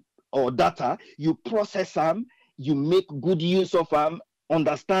 or data, you process them, you make good use of them,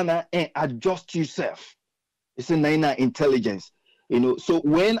 understand them, and adjust yourself." It's a nine intelligence. So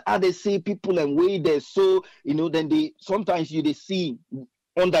when they see people and way they so, then they sometimes they see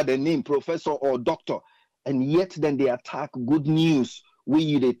under the name professor or doctor, and yet then they attack good news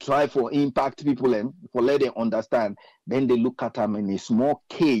where they try for impact people and for let them understand. Then they look at them in a small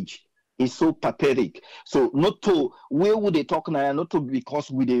cage. It's so pathetic. So not to where would they talk now? Not to because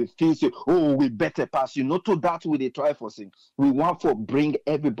we they feel say, oh, we better pass you. Not to that we they try for thing. We want to bring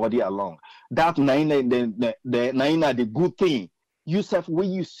everybody along. That the good thing. Yourself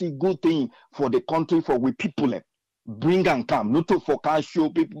when you see good thing for the country for we people bring and come. Not to for can show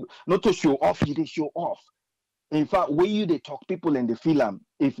people, not to show off. They show off. In fact, when you they talk people and they feel them,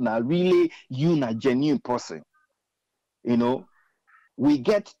 if not really you not genuine person, we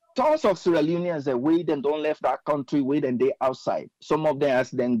get tons of Sierra Leoneans that wait and don't left that country, wait and they outside. Some of them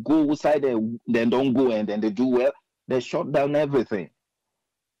as then go outside, then don't go and then they do well. They shut down everything.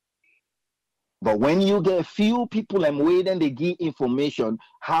 But when you get few people and wait and they give information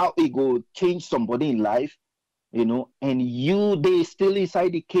how it go change somebody in life, and they still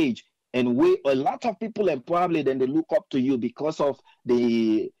inside the cage and wait a lot of people and probably then they look up to you because of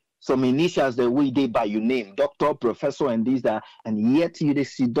some initials that we did by your name, doctor, professor, and this, that, and yet you they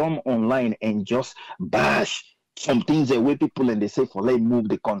sit down online and just bash some things that way people and they say for let move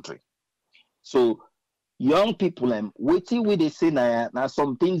the country. So young people and waiting with they say now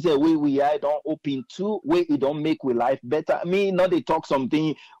some things that we I don't open to where it don't make we life better. I mean, not they talk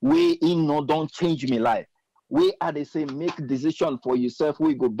something where don't change me life. Where are they say make decision for yourself,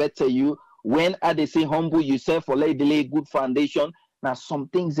 we go better you. When are they say humble yourself for let delay good foundation. Now some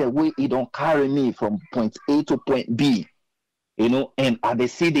things that way it don't carry me from point A to point B, and are they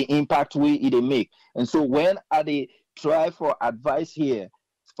see the impact way it they make. And so when are they try for advice here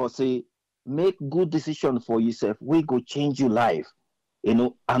for say make good decision for yourself, we go change your life.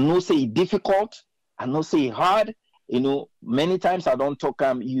 I know say it difficult, I know say it hard, many times I don't talk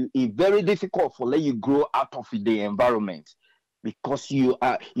it's very difficult for let you grow out of the environment. Because you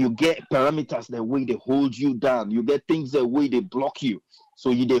get parameters that way they hold you down. You get things that way they block you.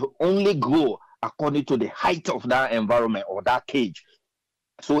 So they only grow according to the height of that environment or that cage.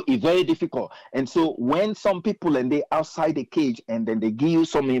 So it's very difficult. And so when some people and they outside the cage and then they give you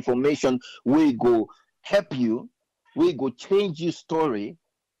some information, we go help you, we go change your story.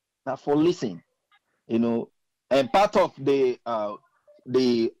 Now for listen, and part of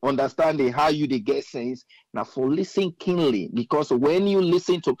the understanding how you they get sense now for listen keenly, because when you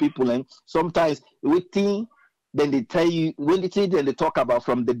listen to people and sometimes we think then they tell you when they think then they talk about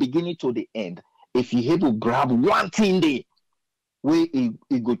from the beginning to the end. If you able to grab one thing there where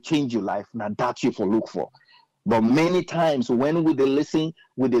it go change your life, now that you for look for. But many times when we they listen,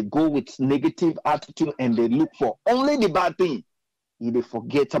 we they go with negative attitude and they look for only the bad thing. They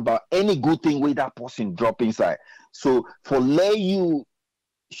forget about any good thing where that person drop inside. So for let you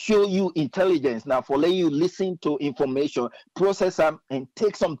show you intelligence now for let you listen to information, process them, and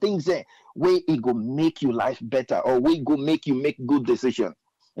take some things there where it go make you life better or where it go make you make good decision.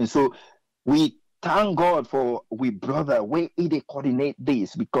 And so we thank God for we brother where they coordinate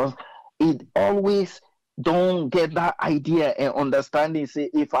this, because it always don't get that idea and understanding. Say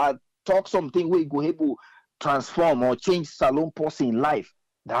if I talk something where go able transform or change salon person in life,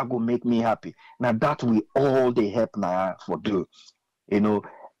 that go make me happy. Now that we all they help now for do.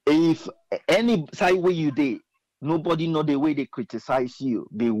 If any side way you did, nobody know the way they criticize you.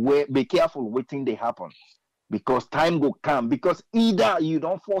 Be careful waiting they happen, because time will come. Because either you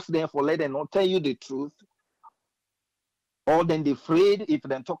don't force them for let them not tell you the truth, or then they afraid if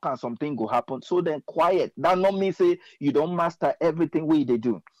they talk and something will happen. So then quiet. That not mean say you don't master everything way they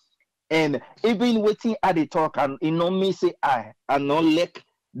do. And even waiting at the talk, and it not mean say I not like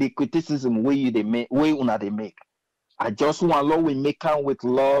the criticism way they make, way una they make. I just want Lord we make them with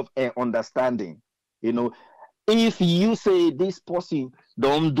love and understanding. If you say this person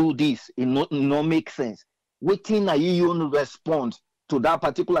don't do this, it not make sense. Waiting are you respond to that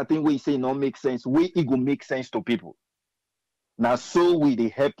particular thing where you say not make sense, where it will make sense to people. Now so we they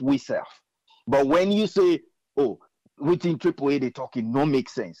help we self. But when you say, oh, waiting triple A they talking no make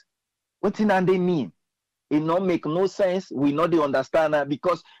sense. What thing and they mean? It not make no sense. We not they understand that,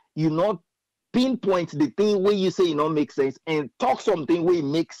 because you not pinpoint the thing where you say it don't make sense and talk something where it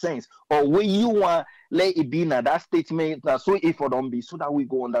makes sense, or where you want let it be now that statement that so if it don't be, so that we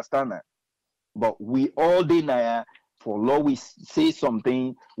go understand that. But we all day now for Lord we say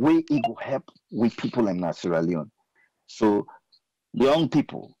something where it will help with people in Sierra Leone. So young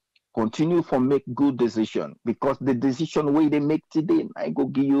people continue for make good decision, because the decision way they make today I go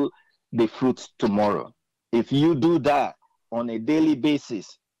give you the fruits tomorrow. If you do that on a daily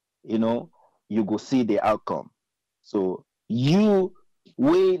basis, you go see the outcome. So you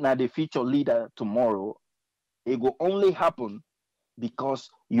way now the future leader tomorrow, it will only happen because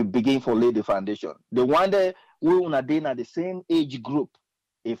you begin for lay the foundation. The one that we wanna day at the same age group,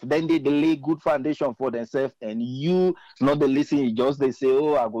 if then they lay good foundation for themselves, and you not the listen, you just they say,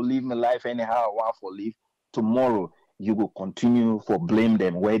 oh, I go live my life anyhow I want for live. Tomorrow you will continue for blame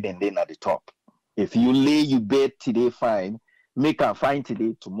them where then at the top. If you lay you bed today fine, make her fine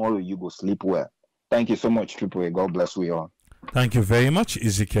today, tomorrow you go sleep well. Thank you so much, Triple A. God bless you all. Thank you very much,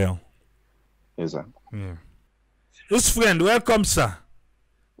 Ezekiel. Yes, sir. Yeah. This friend, welcome, sir.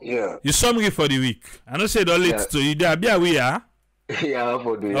 Yeah. You summary for the week. I don't say don't let to you there. Be aware. Yeah,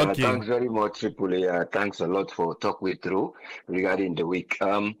 for the Okay. thanks very much, Triple A. Thanks a lot for talk we through regarding the week.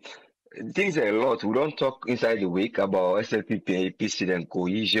 Things are a lot. We don't talk inside the week about SLPP, peace and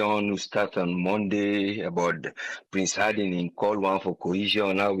cohesion. We start on Monday about Prince Harding in call one for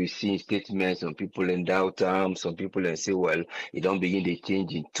cohesion. Now we see statements, some people in doubt, some people and say, well, it don't begin to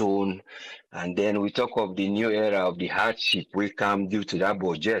change in tone. And then we talk of the new era of the hardship will come due to that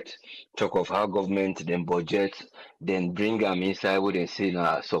budget. Talk of how government then budget, then bring them inside what they say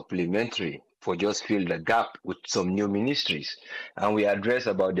supplementary for just fill the gap with some new ministries. And we address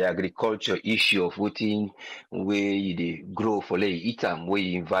about the agriculture issue of voting where they grow for lay itam, where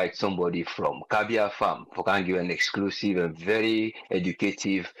you invite somebody from Kabia farm for can give an exclusive and very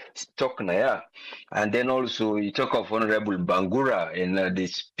educative talk now. And then also you talk of Honorable Bangura in the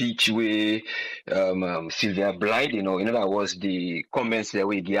speech where Sylvia Blind, in other words, the comments that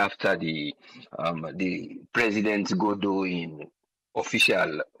we give after the president Godot in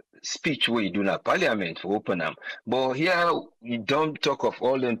official speech we do in parliament for open them. But here you don't talk of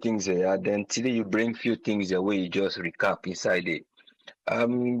all them things there, then today you bring few things the way you just recap inside it.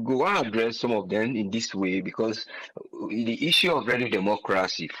 Go and address some of them in this way, because the issue of real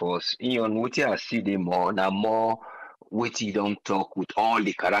democracy for us, what I see them more now more what you don't talk with all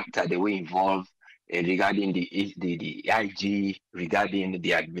the character they were involved regarding the IG, regarding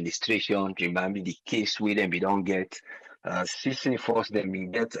the administration, remember the case with them we don't get CC force them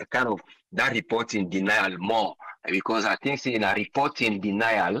in get a kind of that reporting denial more, because I think in a reporting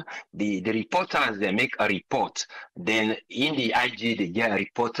denial, the reporters they make a report, then in the IG they get a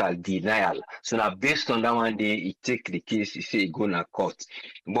reporter denial. So now based on that one day it take the case, you say go to court.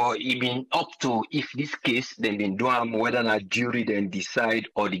 But it been up to if this case then been done whether a jury then decide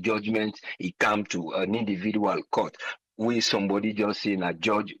or the judgment it come to an individual court. We somebody just saying a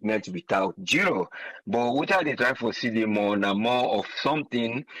judgment without zero. But what are they trying for see the more of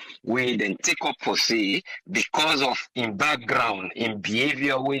something we then take up for say because of in background, in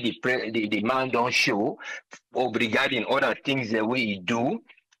behavior where the man don't show or regarding other things the way he do.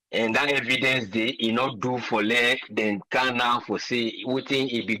 And that evidence they not do for leg, then can now for say what thing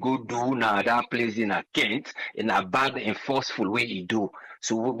he be good do now that place in a Kent in a bad and forceful way he do.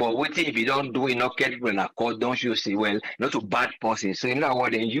 So, but what if you don't do it, not get people in a court, don't you see, well, not a bad person. So, in other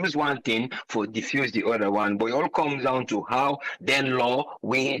words, they use one thing for diffuse the other one. But it all comes down to how then law,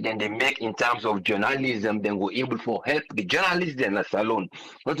 then they make in terms of journalism, then we're able to help the journalists then as alone,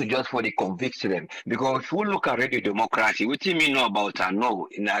 not to just for the convict them. Because if we look at radio democracy, what do you know about I know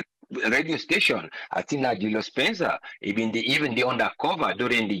in that radio station, I think that Julius Spencer, even the undercover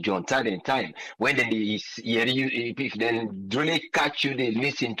during the John Tiden time, when if they really catch you, they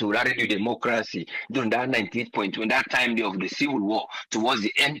listen to radio democracy during that 19th that time of the Civil War, towards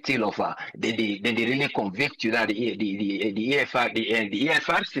the end till of then they really convict you that the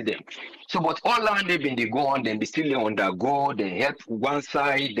EFRC them. So, but all around they've been they go on, then they still undergo, they help one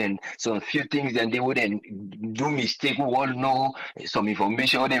side, and some few things, and they wouldn't do mistake. We all know some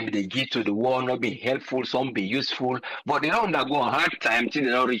information, them they give to the war, not be helpful, some be useful, but they don't undergo a hard time till they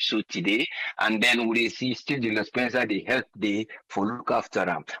don't reach so today, and then we see still Julius Spencer, they help they for look after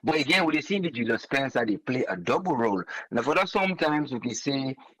them. But again, we see the Julius Spencer, they play a double role. Now, for that, sometimes we can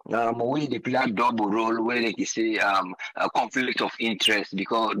say, we they play a double role where they can say a conflict of interest,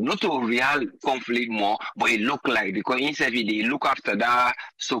 because not a real conflict more, but it look like, because instead they look after that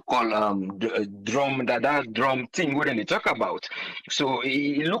so-called drum thing what they talk about. So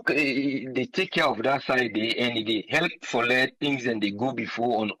they take care of that side, and they help for let things and they go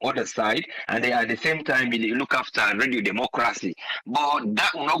before on other side, and they at the same time they look after radio democracy. But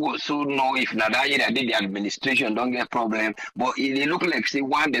that will not go so know if Nadaya did the administration don't get problem, but they look like say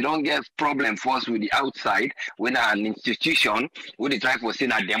one they don't get problem first with the outside when an institution where they try for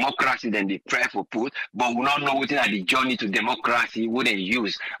saying a democracy then they pray for put, but we not know what the journey to democracy wouldn't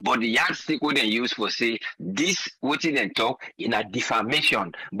use. But the yardstick wouldn't use for say this what they talk in a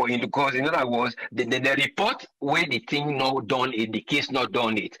defamation. But because in other words, the report where the thing not done it, the case not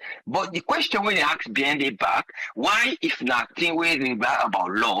done it. But the question when they ask behind the back, why if nothing where they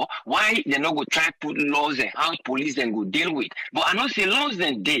about law, why they not go try put laws and how police then go deal with? But I not say laws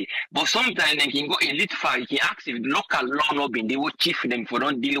then they, but sometimes they can go a little far, you can ask if local law not been they will chief them for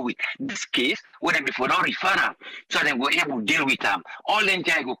don't deal with this case, where they before don't refer them, so they go able to deal with them. All then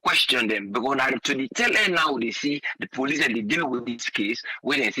I go question them because now to the tell them now they see the police and they deal with this case,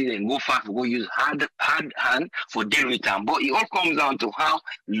 where they see them go fast go use hard hand for deal with them. But it all comes down to how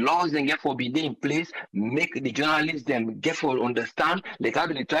laws then get forbidden in place, make the journalists them get for understand, like how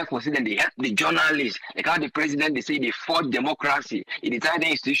they try for say them they help the journalists, like how the president they say they fought democracy, it is the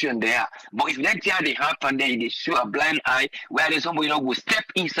institution there. But if that year they happen, then they show a blind eye where there's somebody will step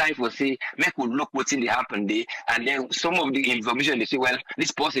inside for say make we look what's in the happen there, and then some of the information they say, well,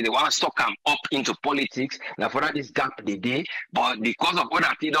 this person they want to suck them up into politics. Now for that this gap they day, but because of what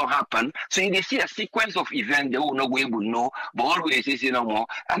that thing don't happen, so if they see a sequence of events they will not be able to know, but always they say no more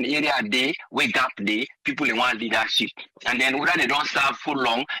an area day where gap day people in one leadership, and then whether they don't serve for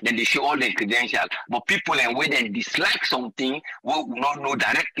long, then they show all their credentials. But people and when they dislike something, we will not know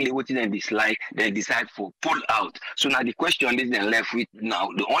directly what they dislike, they decide for pull out. So now the question is then left with now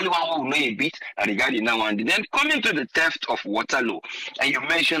the only one who know a bit regarding now and then coming to the theft of Waterloo, and you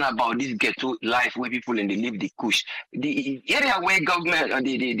mentioned about this ghetto life where people and they live the kush, the area where government and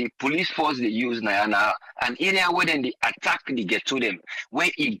the police force they use now an area where then they attack the ghetto them where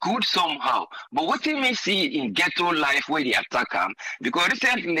it good somehow. But what you may see in ghetto life where they attack them, because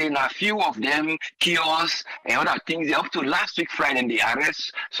recently in a few of them kiosks and other things, up to last week Friday and they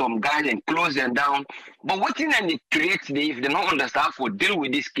arrest some guys and close them down. But what thing then they create if they don't understand for deal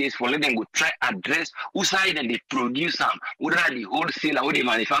with this case, for let them go try address who side and they produce them, whether the wholesaler or they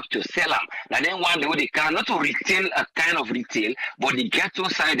manufacture sell them. Now then one day they can not to retail a kind of retail, but the ghetto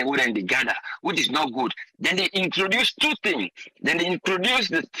side they would then they gather, which is not good. Then they introduce two things. Then they introduce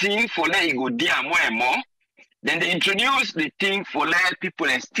the thing for let it go there more and more. Then they introduce the thing for let people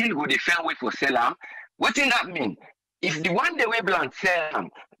and still go the fair way for sell them. What does that mean? If the one they will and sell them,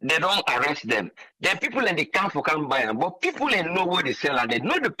 they don't arrest them. Then people in the camp for come buy them, but people in know where they sell and they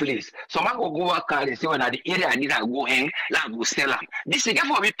know the place. Some man go work and they say when at the area I need to go hang, like go sell them. This is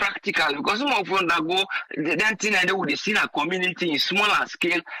for be practical because some of them that go then thing and they would see a community in smaller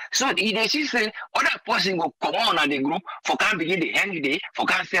scale. So they see say other person go come on at the group for can begin the hang day for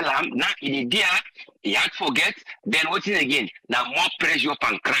can sell them. Now in the day he had forget, then what's in again? Now more pressure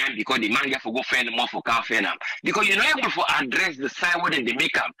upon crime because the man get for go find more for can find them. Because you're not able to address the side where they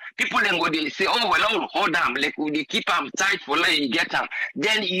make them. People then go they say, oh well, I'll hold them, like they keep them tight for let you get them.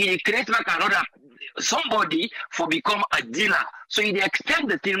 Then you create like another somebody for become a dealer. So you extend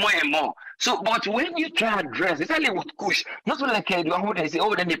the thing more and more. So, but when you try to address, especially with Kush, not only like the one who they say,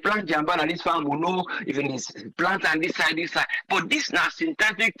 oh, then they plant jamba and this farm will know even it's plant and this side, but this now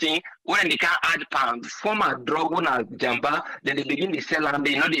synthetic thing when they can add palm, form a drug on a jamba, then they begin to sell and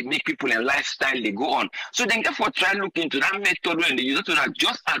they they make people a lifestyle they go on. So then therefore try look into that method when they use to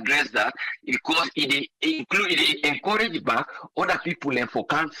just address that because it encourage back other people and for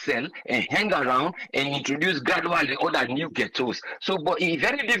can't sell and hang around and introduce gradually other new ghettos. So, but it's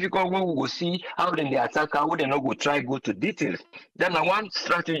very difficult when we go see how then they attack, how they not go try go to details. Then one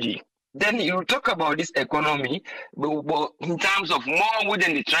strategy. Then you talk about this economy, but in terms of more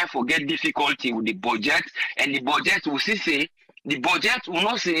wouldn't they try to get difficulty with the budget, and the budget will say the budget will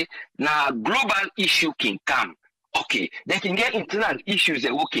not say now global issue can come. Okay, they can get internal issues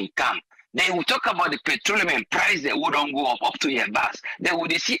that can come. They will talk about the petroleum price that wouldn't go up to your bus. They will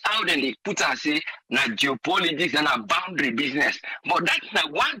see how then they put and say now geopolitics and a boundary business. But that's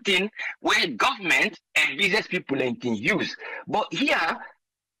not one thing where government and business people can use. But here,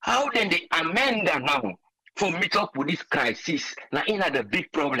 how then they amend them now for meet up with this crisis? Now, in the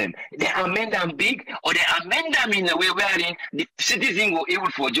big problem. They amend them big or they amend them in a way wherein the citizen will able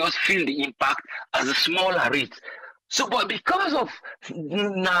to just feel the impact as a smaller rate. So, but because of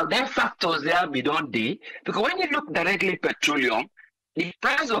now, their factors there be don't they? Because when you look directly petroleum, the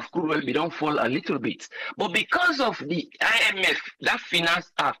price of crude oil don't fall a little bit. But because of the IMF, that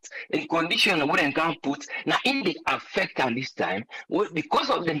Finance Act, and condition what they can put, now in the affect at this time, because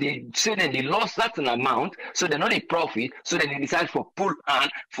of them, they say that they lost certain amount, so they're not a profit, so then they decide for pull and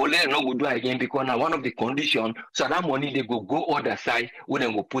for let them not go do again because now one of the condition, so that money they go other side when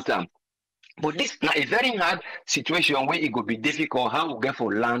they go put them. But this now a very hard situation where it could be difficult how we get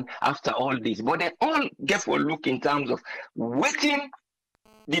for land after all this. But they all get for look in terms of waiting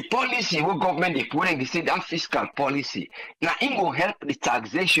the policy what government is putting, they say that fiscal policy. Now it will help the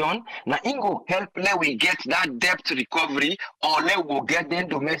taxation, now it will help let we get that debt recovery or let we get them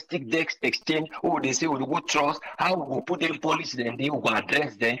domestic debt exchange, or they say we will trust, how we will put them policy, then they will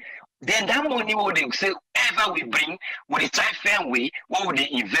address them. Then that money what they say ever we bring, when they try fair way, what would they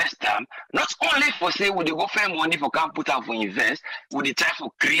invest them? Not only for say would they go fair money for can put out for invest, would they try to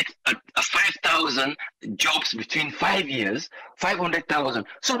create a 5,000 jobs between 5 years, 500,000.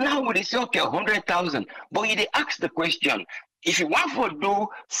 So now would they say okay 100,000, but they ask the question. If you want to do,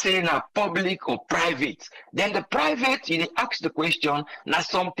 say, now public or private, then the private, you ask the question, now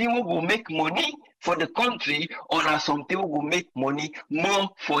some people will make money for the country, or now some people will make money more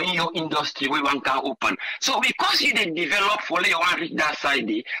for in your industry where one can open. So because you didn't develop for you want to reach that side,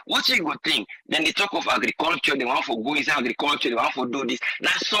 what you go think? Then they talk of agriculture, they want to go into agriculture, they want to do this.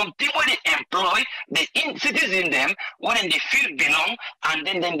 Now some people they employ, the citizens in them, when they feel belong, and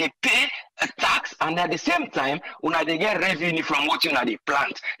then they pay a tax, and at the same time, they get revenue from what they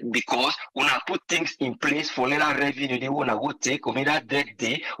plant, because put things in place for little revenue they want to go take, or that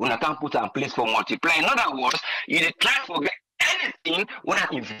day, can't put in place for multiply. In other words, you try to get anything when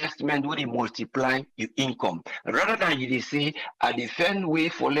an investment will multiply your income. Rather than you say a different way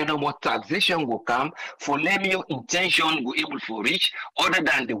for little more taxation will come, for let me your intention go able to reach, other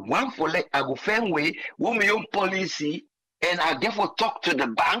than the one for let a go fair way, what your policy. And I therefore talk to the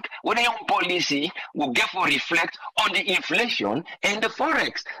bank when your policy will therefore reflect on the inflation and the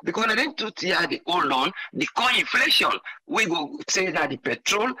forex. Because I didn't the hold on the core inflation. We go say that the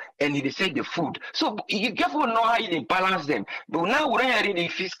petrol and they say the food. So you therefore know how you balance them. But now we're already the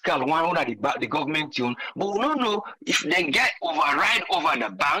fiscal one under the government tune, but we don't know if they get override over the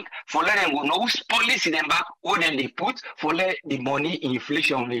bank for let them know whose policy them back what then they put for let the money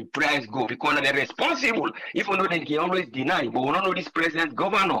inflation the price go, because they're responsible. If you know they can always deny. But we don't know this president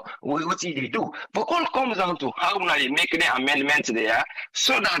governor what they do. But all comes down to how they make the amendments there,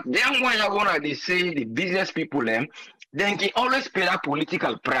 so that then when they say the business people them, then they always pay that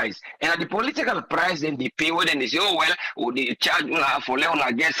political price. And at the political price, then they pay when they say, oh well, would they charge for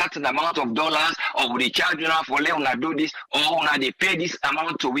Leone get certain amount of dollars, or would they charge for Leone do this, or they pay this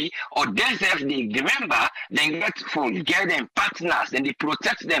amount to we, or themselves they remember, then get them partners, then they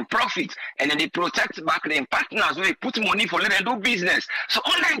protect them profits, and then they protect back them partners where they put money for let them do business. So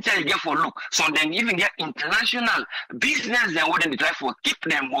all that they get for look, so then even get international business, then what they try for keep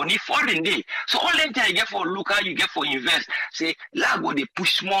them money foreign day. So all that they get for look how you get for invest. Say, go they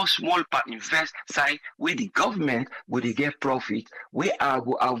push small part invest side where the government will they get profit. We are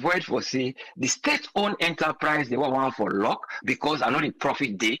go avoid for say this state-owned enterprise they want for lock because I know the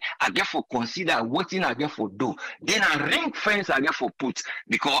profit day. I get for consider what I get for do. Then I ring fence I get for put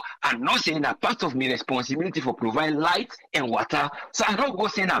because I know saying that part of my responsibility for provide light and water. So I don't go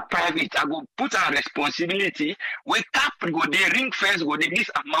saying that private. I go put a responsibility. We cap go the ring fence go this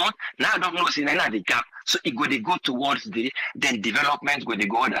amount. Now I don't know saying the gap. So it go they go towards the then development go they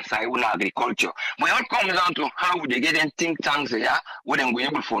go other side on agriculture. But it all comes down to how they get in think tanks here, what them go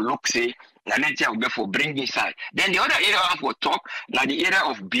able for look say. And then will be for bringing side. Then the other area for talk, now the area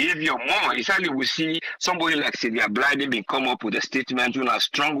of behavior more. Essentially, we see somebody like Sylvia Blythe being come up with a statement, a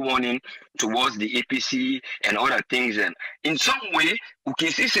strong warning towards the APC and other things. And in some way, we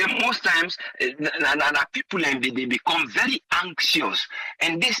can see say most times people and they become very anxious,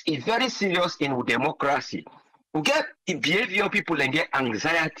 and this is very serious in democracy. We get behavior people and get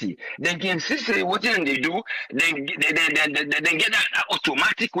anxiety. Then can see what they do, then get that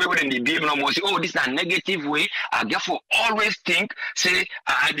automatic way when they behave no more. Say, oh, this is a negative way. I therefore always think, say,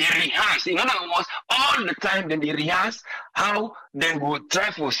 they rehearse. In other words, all the time then they rehearse how they go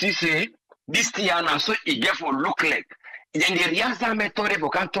try for say this thing and so it therefore look like. Then the rehearsal method if we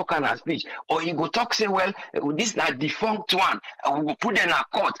can talk on a speech, or you go talk say, well, this is a defunct one, we will put in a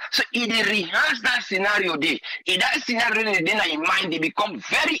court. So if they rehearse that scenario there, in that scenario then in mind, they become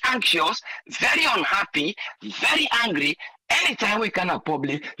very anxious, very unhappy, very angry. Anytime we can have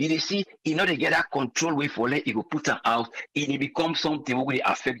public, you see, they get that control way for let it go put them out, it becomes something that will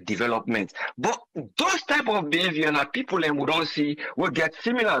affect development. But those type of behavior, now people and we don't see will get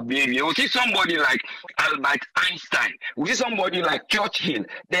similar behavior. We see somebody like Albert Einstein, we see somebody like Churchill,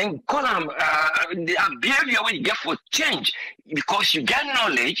 then call them the behavior when you get for change because you get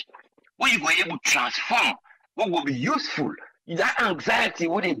knowledge, where you go able to transform, what will be useful. That anxiety,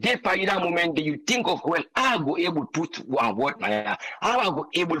 what they get by that moment that you think of, well, I'll go able to put one word, I'll go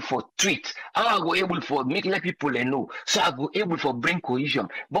able for treat, I'll go able for make let people know, so I'll go able for bring cohesion.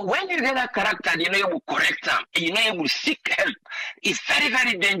 But when you get that character, you're not able to correct them, and you're not able to seek help. It's very,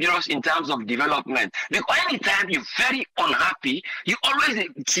 very dangerous in terms of development. Because anytime you're very unhappy, you always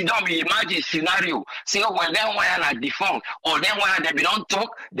sit down and imagine scenario, say, oh, well, then why are defunct, or then why they don't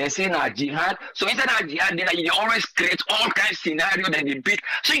talk, they say na jihad. So instead of jihad, then you always create all kinds scenario that they beat.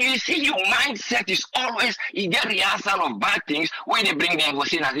 So you see your mindset is always you get rehearsal of bad things when they bring them for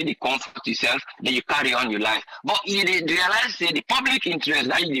saying as they comfort yourself, then you carry on your life. But you realize say the public interest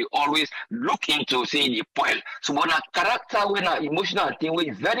that you always look into say the point. So when a character when an emotional thing where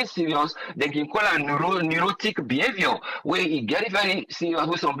it's very serious, they can call a neurotic behavior where it get very serious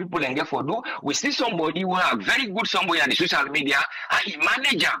with some people and therefore do. We see somebody who are very good somebody on the social media and he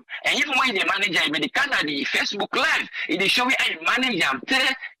manage them. And even when they manage them, they can at the Facebook live, they show me I manage them.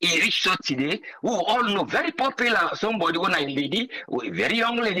 He reached out today, who all know very popular somebody when I lady, a very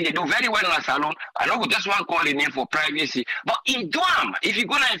young lady, they do very well in a salon. I know just one call the name for privacy. But in Duam, if you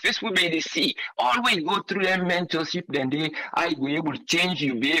go on Facebook, they see always go through their mentorship, then I will able to change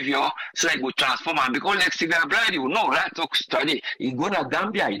your behavior so I go transform and because like Sylvia Blythe, you know, right talk study. You go to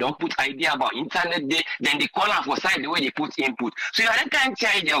Gambia, you don't put idea about internet there, then they call them for side the way they put input. So you can't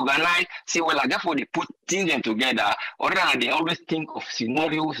change they organize, say well therefore they put things together, or they always think of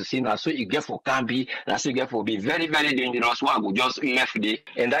scenarios, so you get for can be, so you get for be very, very dangerous. One will just left there.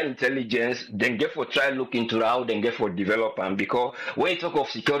 And that intelligence, then get for try look into how then get for develop and because when you talk of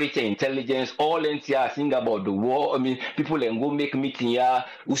security intelligence, all NCR think about the war. I mean, people and go make meeting here,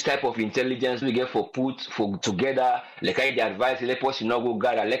 which type of intelligence we get for put for together, like I advise, let us not go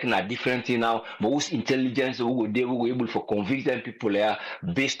gather like a different thing now, but whose intelligence we go there, we were able for convict them people here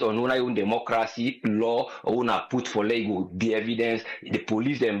based on own democracy, law, or on put for legal the evidence, the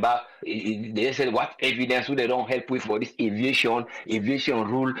police them back, they said what evidence would they don't help with for this aviation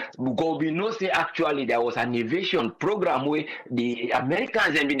rule. Because we know say actually there was an aviation program where the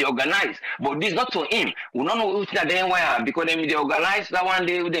Americans and they organized, but this not for him. We don't know which they were because they organized that one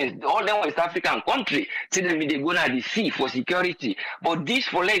day all them West African country. See them they go to the sea for security. But this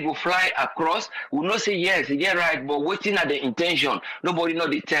for like go fly across, we not say yes, yeah right, but waiting at the intention. Nobody know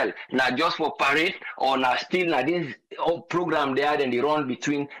the tell. Now just for parade or now still now this program there then they run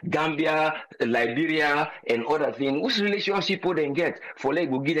between Gambia, Liberia, and other things. Whose relationship would they get? For like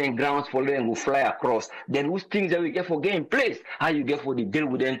go give them grounds, for them go fly across. Then whose things that we get for get in place? How you get for the deal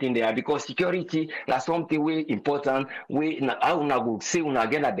with anything there? Because security that's something way important. We how una go say una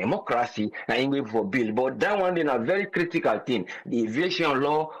get a democracy and in for bill. But that one is a very critical thing. The aviation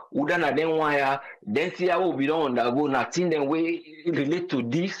law, we don't then wire, then see how we don't undergo nothing then we relate to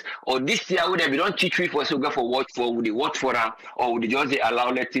this or this year we don't teach we for so go for what for would they watch for them, or would they just they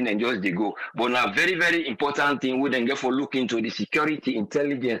allow letting and just they go. But now very, very important thing we then get for look into the security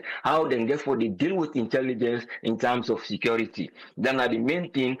intelligence, how then get for they deal with intelligence in terms of security. Then are the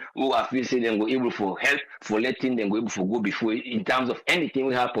main thing who I feel say them go able for help for letting them go able for go before in terms of anything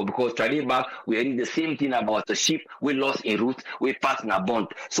we happen, because trading back we read the same thing about the ship we lost in route, we pass na bond.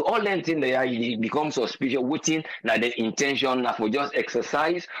 So all them things there it becomes suspicious waiting now the intention now for just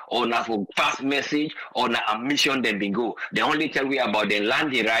exercise or now for pass message or now a mission then bingo. They only tell we about the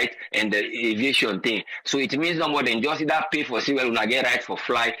landing right and the aviation thing. So it means no more than just that pay for civil when get right for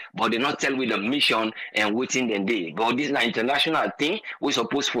flight, but they not tell we the mission and waiting the day. But this is an international thing. We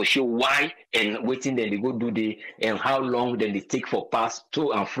supposed for show why and waiting then they go do the and how long then they take for pass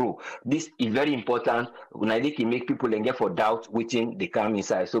to and fro. This is very important. When I think it make people then get for doubt waiting they come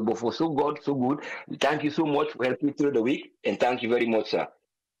inside. So but for so God so good. Thank you so much for helping through the week, and thank you very much, sir.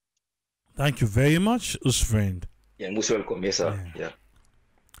 Thank you very much, us friend. Yeah, most welcome, yes, sir. Yeah.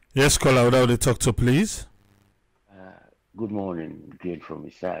 Yes, caller, without the talk to please. Good morning, again from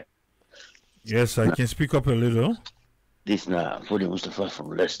his side. Yes, I can speak up a little. This now for the Mustafa from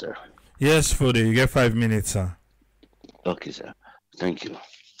Leicester. Yes, Fode, you get 5 minutes, sir. Okay, sir. Thank you.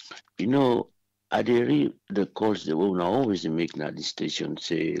 You know, I did read the calls they will now always make now the station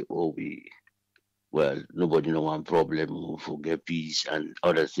say, oh, nobody know one problem, we forget peace and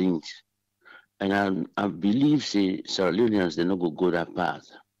other things. And I believe, say, Sierra Leoneans, they not go that path.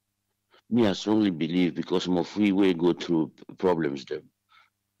 Me, I strongly believe because more free way go through problems them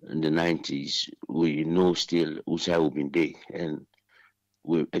in the 90s, we know still who's have been there. And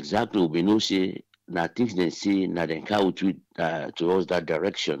we know say, now things they say, now they can't towards that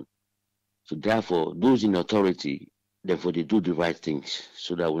direction. So therefore, those in authority, therefore they do the right things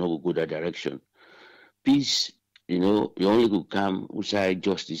so that we not go that direction. Peace, you know, you only could come outside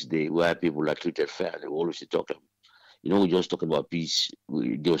Justice Day where people are treated fair. They always talk. You know, we just talk about peace,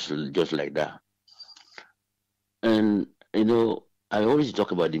 just like that. And you know, I always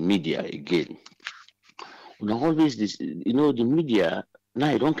talk about the media again. Now always this, you know, the media now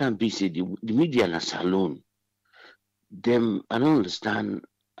I don't can be say the media not alone. Them I don't understand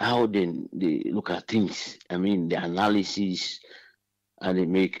how they look at things. I mean, the analysis and they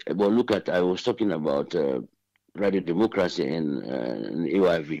make. But look at I was talking about. Radio Democracy and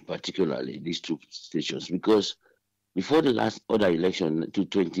AYV, particularly these two stations, because before the last other election to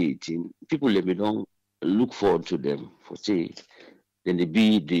 2018, people let me don't look forward to them for say, then they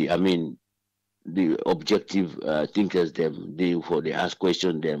be the objective thinkers them, they ask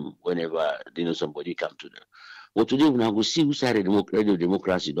questions them whenever they know somebody come to them. But today when I go see who side Radio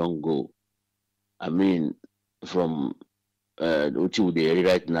Democracy don't go, I mean from which they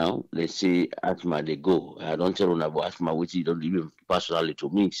right now, let's say Atma they go. I don't tell them about Atma, which you don't even personally to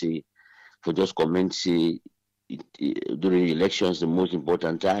me, say for just comment, say during the elections, the most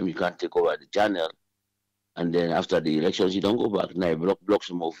important time you can't take over the channel. And then after the elections, you don't go back. Now you block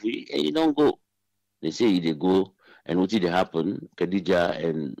some of we and you don't go. They say they go, and what did happen? Khadija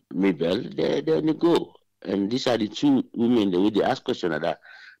and Mabel, they go. And these are the two women, the way they ask questions at that.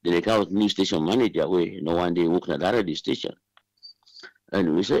 They count new station manager way, no one day working at that radio station.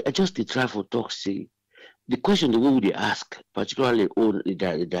 And we say, I just try for talk, say, the question the way they ask, particularly on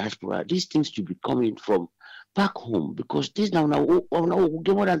the diaspora, these things should be coming from back home, because this now we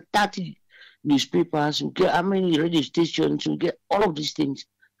get more than 30 newspapers, we get how many radio stations, we get all of these things.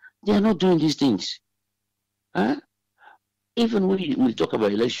 They are not doing these things. Huh? Even we talk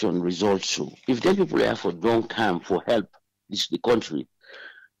about election results, so if then people are for don't come for help the country,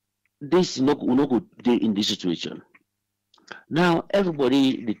 this is not good in this situation. Now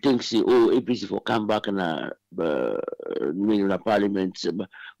everybody they think say, oh, APC for come back and parliament,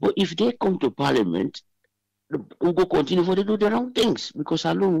 but if they come to parliament, we go continue for they do the wrong things, because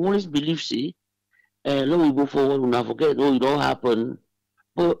I don't always believe say, long we go forward, we not forget, oh, it don't happen.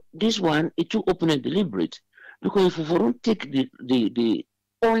 But this one it too open and deliberate, because if we don't take the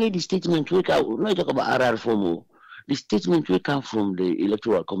only the statement we can, we not talk about RR form. The statement will come from the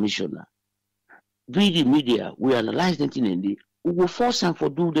Electoral Commissioner. We, the media, we analyze the thing and we will force them to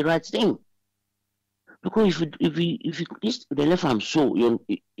do the right thing. Because if the left arm so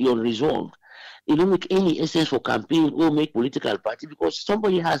you're resolved, it don't make any essence for campaign or make political party, because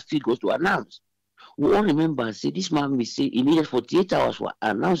somebody has figures to announce. We all remember, say this man may say he needed 48 hours to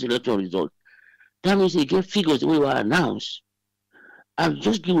announce the electoral result. That means he get figures the way we announce. I've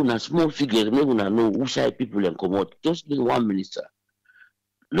just given a small figure, maybe I know who side people and come out. Just give one minister.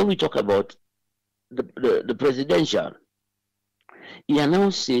 Now we talk about the presidential. He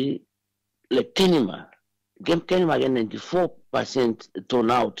announced, say, like Kenema get 94%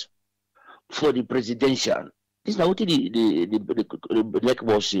 turnout for the presidential. This is not what the neck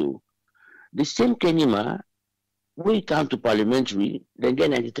was you. The same Kenima, when it comes to parliamentary, they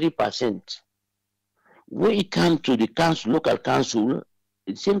get 93%. When it comes to the council, local council,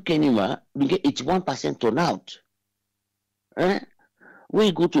 the same Kenima, we get 81% turnout. Eh? When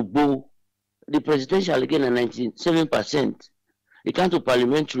you go to Bo, the presidential again at 97%. It comes to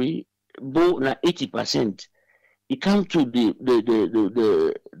parliamentary, Bo na 80%. It comes to the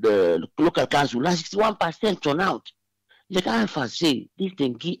local council, na 61% turnout. Like I first say, this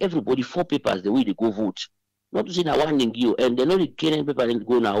can give everybody 4 papers the way they go vote. Not to say that one thing give, and they know the carrying paper and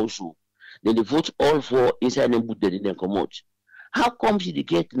go now also. Then they vote all 4 inside them, then come out. How come they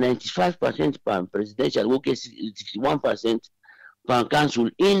get 95% per presidential, we get 61% per council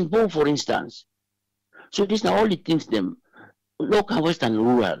in both, for instance? So these are all the things them local, west, and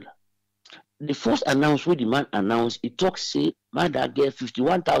rural. The first announcement the man announced, it talks say Mada get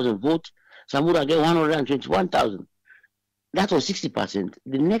 51,000 votes, Samura get 121,000. That was 60%.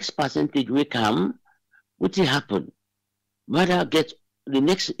 The next percentage will come, what will happen? Mada get the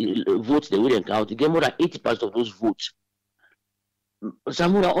next votes they will count, they get more than 80% of those votes.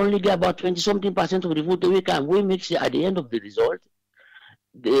 Samura only get about 20-something% of the vote they will come. We make sure at the end of the result,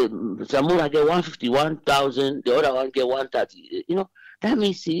 Samura get 151,000, the other one get 130. You know, that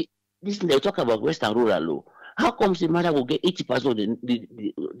means see, this they talk about West and rural law. How come the matter will get 80% of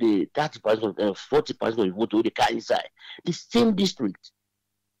the 30% of 40% of the vote will they inside? The same district.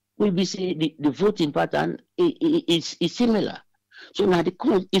 We be say the voting pattern is similar. So now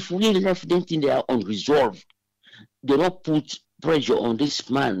if we left them in there unresolved, they not put pressure on this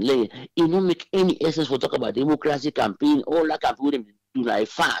man. Like, he don't make any essence for talk about democracy campaign, all that campaign do like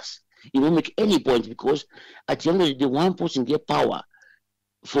fast. He don't make any point because at the end of the day, one person get power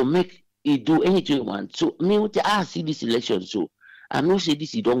for make he do anything he want. So me what I see this election, so I know say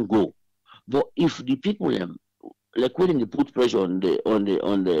this he don't go. But if the people like when they put pressure on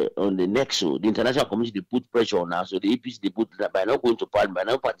the next, so the international community they put pressure on us, so the APC they put that by not going to parliament,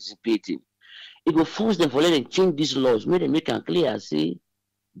 by not participating, it will force them for letting change these laws, make them make it clear, say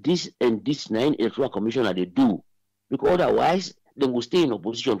this and this 9 electoral commissioner they do. Because otherwise they will stay in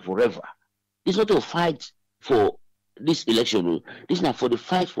opposition forever. It's not a fight for this election. This is not for the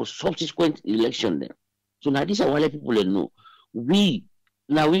fight for subsequent election. Then. So now this is what people know. We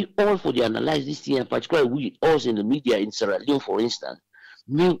all for the analyze this thing, and particularly we us in the media in Sierra Leone, for instance,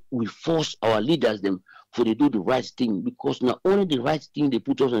 we force our leaders them for they do the right thing because not only the right thing they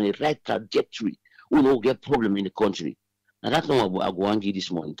put us on the right trajectory, we don't get problem in the country. And that's not what I go and give this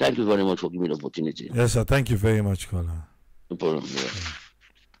morning. Thank you very much for giving me the opportunity. Yes, sir. Thank you very much, caller. No problem. Yeah.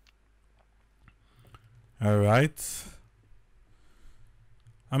 All right.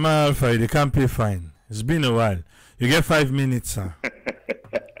 I'm Alpha, the can't pay fine. It's been a while. You get 5 minutes, sir.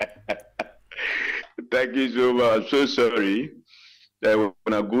 Thank you so much. I'm so sorry.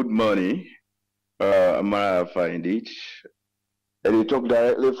 Good morning. I'm Alpha indeed. And you talk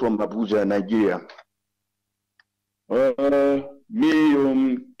directly from Abuja, Nigeria.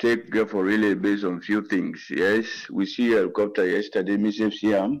 Me take for really based on few things. Yes, we see a helicopter yesterday missing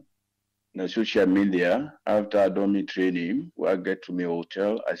Siam. On social media, after I done me training, I get to my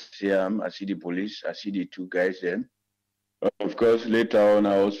hotel, I see him, I see the police, I see the 2 guys then. Of course, later on,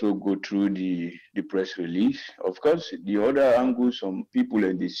 I also go through the press release. Of course, the other angle, some people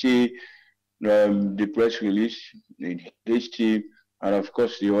and they say the press release, hasty, and of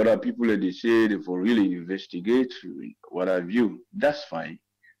course, the other people and they say they for really investigate what have you. That's fine,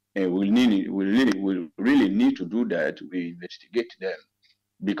 and we really need to do that. We investigate them.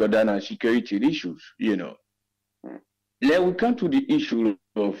 Because there are security issues, you know. Then we come to the issue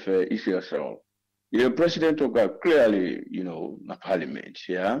of Israel. The president talked clearly, you know, in parliament,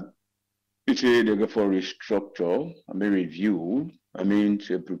 yeah. He said they go for restructure, review,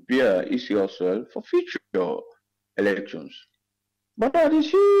 to prepare Israel for future elections. But I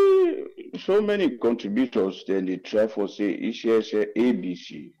see so many contributors, then they try for say Israel say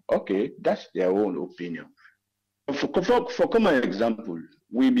ABC. Okay, that's their own opinion. For common example,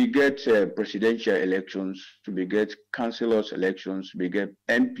 we get presidential elections, we get councillors elections, we get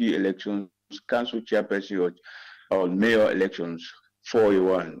MP elections, council chairperson or mayor elections,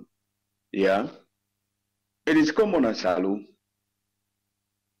 4-1. Yeah. It is common as Salo.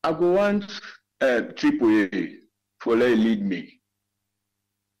 I go want AAA for let lead me.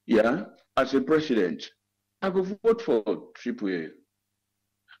 Yeah. As a president, I go vote for AAA.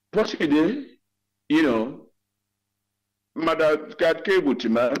 But today, you know, Madam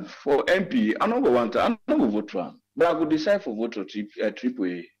Katkebutima for MP, I don't go want to, I don't go vote for him. But I go decide for vote for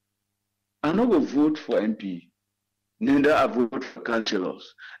AAA. I don't go vote for MP neither I vote for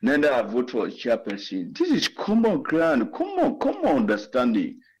councillors, neither I vote for chairperson. This is common ground, common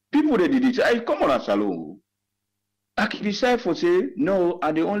understanding. People they decide, come on, Salon. I can decide for say, no,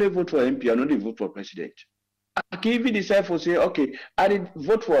 I dey only vote for MP, I don't vote for president. I can even decide for say, okay, I did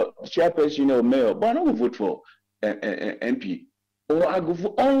vote for chairperson or mayor, but I don't vote for MP. Or I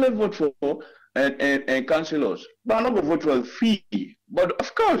go only vote for councillors, but I'm not going to vote for a fee. But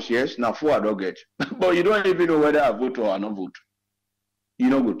of course, yes, now four I don't get. But you don't even know whether I vote or I don't vote. You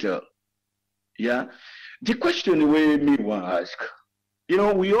know, go tell. Yeah. The question the way me want to ask, you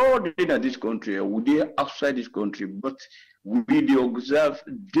know, we all did in this country, we did outside this country, but we did observe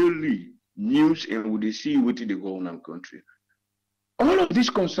daily news and we did see what they go on in the country. All of this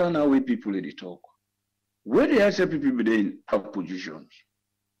concern how we people they talk. Where the SLP people be in oppositions.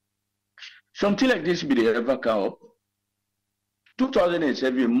 Something like this be the ever come up.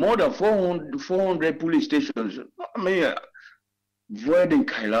 2007, more than 400 police stations. I mean, void in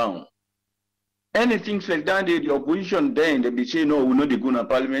Kailan. Anything like that, the opposition then they be saying, no, we know they go to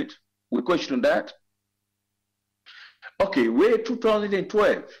parliament. We question that. Okay, wait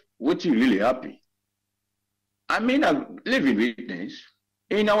 2012, what you really happy? I mean, I'm living witness.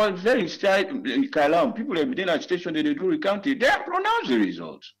 In our very state, in Kailan, people have been at station, they do recounting, they have pronounced the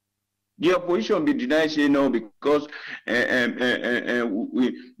results. The opposition be denied say no because we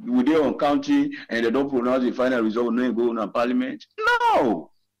there on county and they don't pronounce the final result, no go on parliament.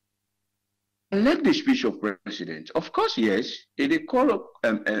 No. I like the speech of president. Of course, yes, they call up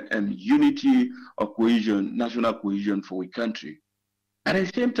unity or cohesion, national cohesion for a country. At the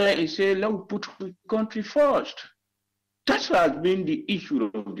same time, he say, let's put the country first. That has been the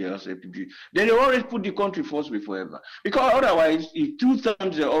issue of the SLPG. They always put the country first before ever. Because otherwise, if two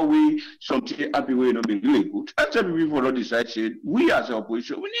times they always something happy way not be really good, SLPG for all decide said, we as an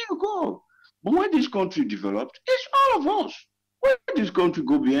opposition, we need to go. But when this country developed, it's all of us. When this country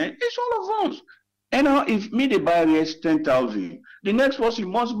go behind, it's all of us. And now if me they buy yes 10,000, the next person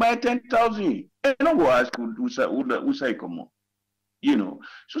must buy 10,000. And I go ask who say come on. You know,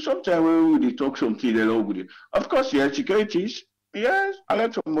 so sometimes when they talk something, they love it. Of course, yes, securities, yes, I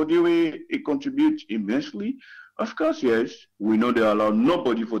let somebody way it contribute immensely. Of course, yes, we know they allow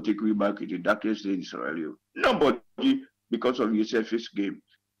nobody for take we back in the darkest day in Israel. Nobody because of your selfish game.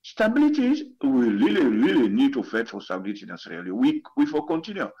 Stability, we really need to fight for stability in Israel. We for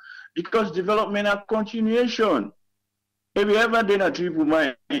continue because development and continuation. If you ever done a trip with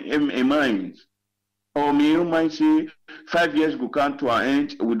my mind. Or me, you might say 5 years will come to an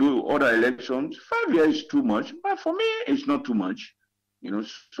end, we do other elections. 5 years is too much, but for me, it's not too much. You know,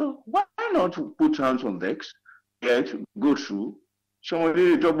 so why not put hands on decks, yet go through?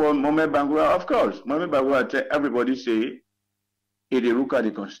 Somebody talk about Mohamed Bangura, of course. Mohamed Bangura, everybody say, if they look at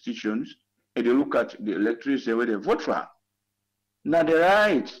the constitutions, if they look at the electorate, say where they vote for. Now the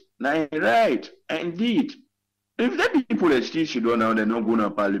right, indeed. If the people that still should go now, they're not going to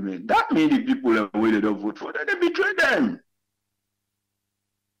parliament. That means the people that they don't vote for, they betray them.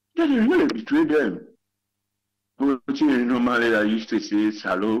 They really betray them. Normally, I used to say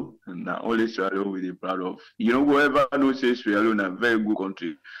Salo, and now only Salo we are proud of. You know, whoever knows says Salo in a very good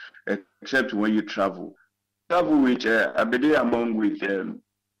country, except when you travel. Travel with, I've been there among with a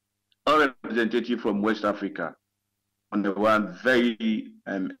representative from West Africa on the one very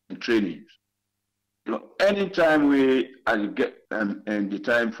training. You know, anytime I get and the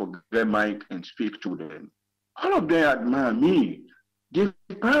time for their mic and speak to them, all of them admire me. They're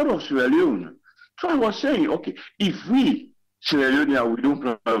proud of Sierra Leone. So I was saying, okay, if we Sierra Leone we don't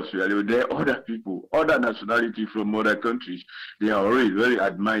proud of Sierra Leone, there are other people, other nationalities from other countries, they are already very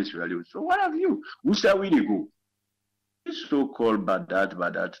admire Sierra Leone. So what have you? Who say we they go? This so-called bad that,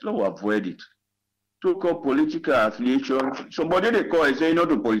 let's avoid it. So-called political affiliation. Somebody they call and say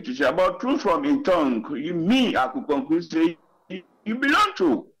not a politician, about truth from in tongue. I could conclude say you belong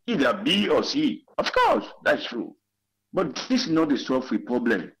to either B or C. Of course, that's true. But this is not the software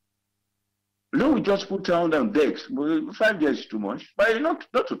problem. No, we just put down them decks. 5 years is too much, but not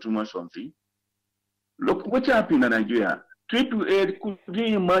too much something. Look what happened in Nigeria. 3 to 8, could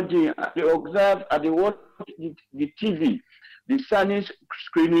you imagine? They observe, they watch the TV. The Spanish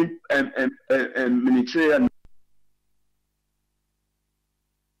screening and military.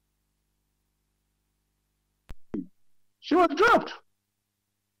 She was dropped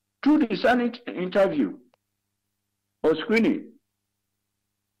through the Senate interview or screening.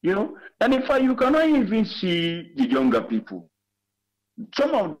 You know, and in fact, you cannot even see the younger people.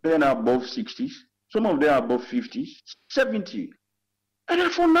 Some of them are above 60s, some of them are above 50s, 70. And then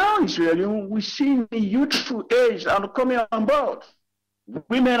for now, Israel, we see the youthful age are coming on board.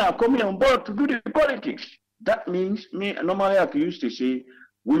 Women are coming on board to do the politics. That means me normally I used to say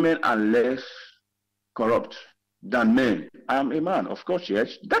women are less corrupt than men. I am a man, of course,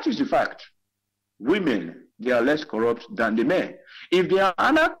 yes. That is the fact. Women, they are less corrupt than the men. If they are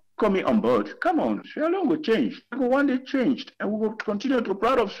not coming on board, come on, Sierra Leone will change. One day changed, and we will continue to be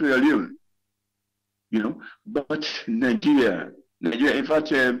proud of Sierra Leone. You know, but Nigeria, in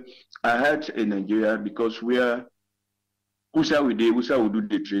fact, I had in Nigeria because we are, Usa will do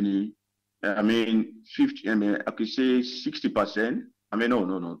the training. I mean, 50, I mean, I could say 60%. I mean,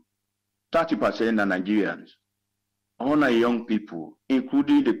 no, 30% are Nigerians. All are young people,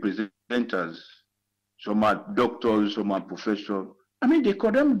 including the presenters. Some are doctors, some are professors. I mean, they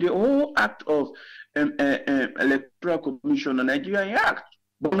condemn the whole act of Electoral Commission and Nigerian Act.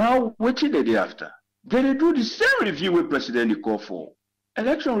 But now, what did they do after? They do the same review with President call for.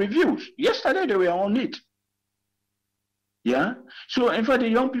 Election reviews. Yesterday, they were on it. Yeah? So, in fact, the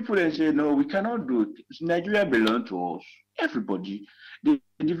young people, they say, no, we cannot do it. Nigeria belongs to us. Everybody. The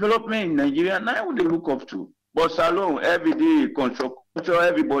development in Nigeria, now they look up to. But Salon, every day, construction,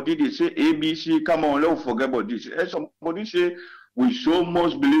 everybody, they say ABC, come on, let's forget about this. And somebody say, we so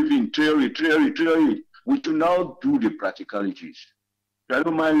much believe in theory. We should now do the practicalities. I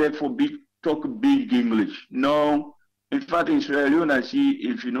don't mind let for talk big English. No. In fact, in Sierra Leone, I see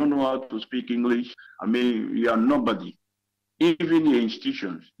if you don't know how to speak English, I mean, you are nobody. Even the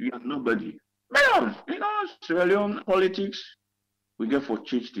institutions, you are nobody. But, you know, Sierra Leone politics, we get for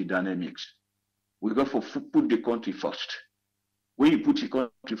change the dynamics. We got for put the country first. When you put the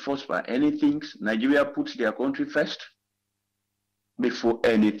country first by anything, Nigeria puts their country first before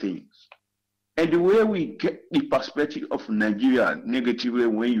anything. And the way we get the perspective of Nigeria negatively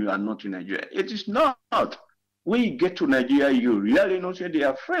when you are not in Nigeria, it is not. When you get to Nigeria, you really know that they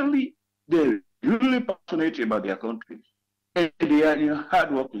are friendly, they're really passionate about their country. And they are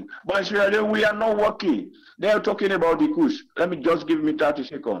hardworking. But in Sierra Leone, we are not working. They are talking about the coup. Let me just give me 30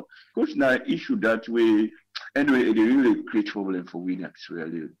 seconds. Coup now issue that way. Anyway, it really create problem for we in Sierra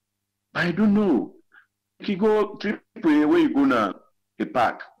Leone. But I don't know. If you go Triple where you go now, a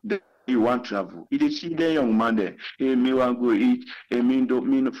park, then you want travel. You see the young man there. Hey, me want go eat. Hey, me don't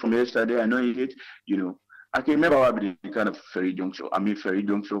mean from yesterday. I know it. You know. I can remember I've been kind of ferry junction. I mean ferry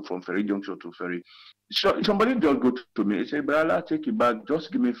junction from ferry junction to ferry. So somebody just go to me and say, "Brother, take it back.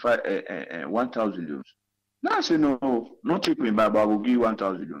 Just give me 1,000 euros." Now I say, "No, not take me back, but I will give you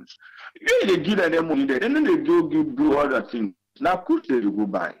 1,000 euros." You they give them money there, then they go do other things. Now could they go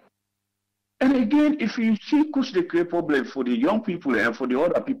buy? And again, if you see could they create problem for the young people and for the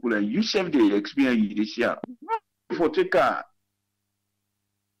other people, and you save the experience this year for take care.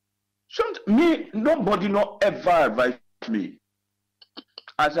 Nobody not ever advise me.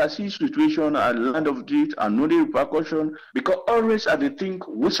 As I see situation at land of deed, I know the repercussion, because always I think,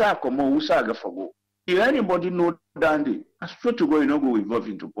 Wusa come on, Wusa get for go. If anybody know Dandy, I swear to God, you not go involved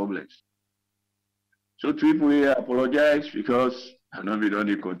into problems. So to people here, apologize because I know we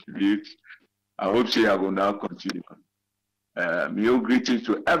don't contribute. I hope say I will now continue. My greetings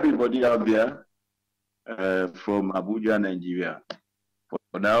to everybody out there from Abuja, Nigeria.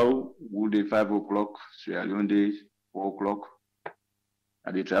 For now, we'll do 5 o'clock, Sierra Leone days, 4 o'clock,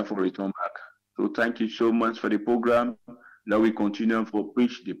 and the traffic will return back. So thank you so much for the program. Now we continue for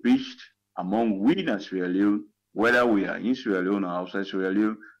preach the preached among we in Sierra Leone, whether we are in Sierra Leone or outside Sierra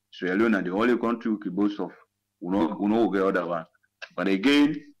Leone. Sierra Leone are the only country we can boast of. We know get other one. But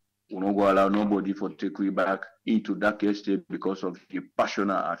again, we don't go allow nobody for take we back into that state because of the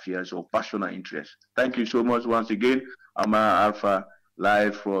passionate affairs or passionate interest. Thank you so much once again. I'm Alpha,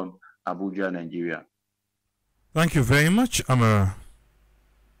 live from Abuja, Nigeria. Thank you very much, Amara.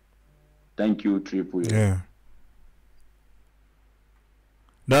 Thank you, Triple. Yeah.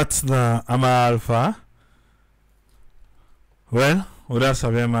 That's the Amara Alpha. Well, that's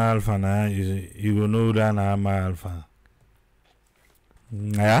Amara Alpha now. You will know that Amara Alpha.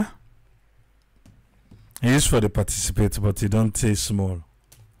 Yeah? It is for the participants, but it don't take small.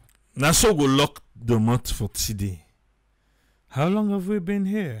 Now, so we lock the month for today. How long have we been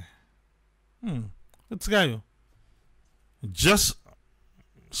here? Let's go. Just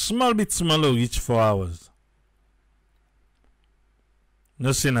small bit smaller each 4 hours.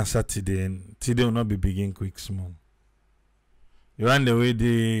 Nothing on Saturday, and today will not be begin quick small. You want the way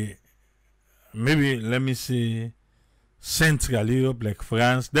they, maybe let me say, Central Europe like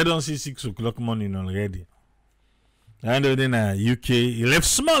France, they don't see 6 o'clock morning already. And then UK, you left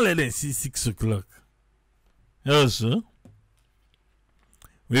smaller than see 6 o'clock. Also,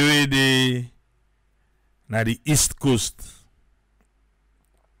 we were the East Coast.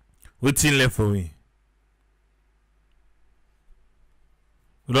 What's in left for me?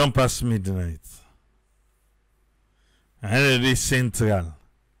 We don't pass midnight. And it is central.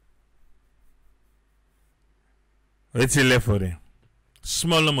 What's left for them?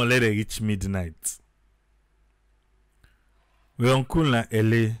 Small no more let it reach midnight. We uncle na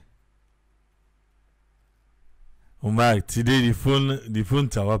LA. Umar, today the phone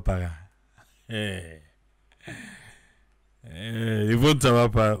tower para. The phone tower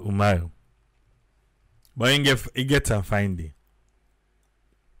para Umar. But he get a finding.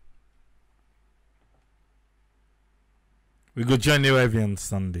 We go join the on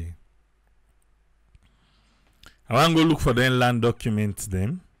Sunday. I want to go look for them land documents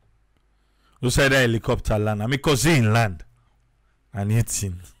then. Who said that helicopter land? I mean, cause he in land. And it's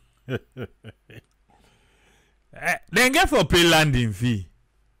in. Then get for pay landing fee.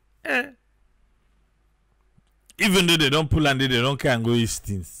 Even though they don't pull land, they don't care and go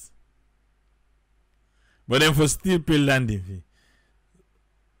Eastings. But then for still pay landing fee.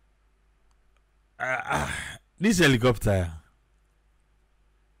 This helicopter.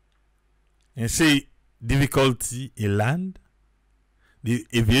 And say difficulty in land. The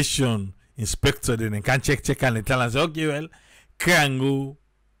aviation inspector then can check and tell us, okay, well, can go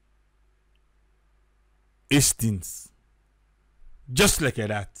Hastings. Just like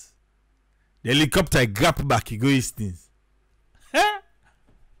that. The helicopter grab back, he go Hastings.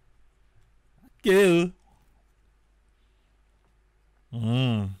 Okay.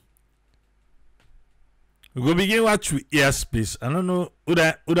 We go begin watch with airspace. I don't know who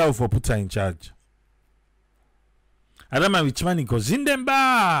that for put her in charge. I don't know which man he goes in them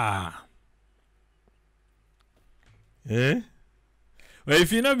bar. Eh? Well,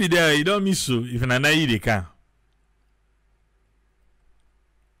 if you not be there, you don't miss so. If you not they can.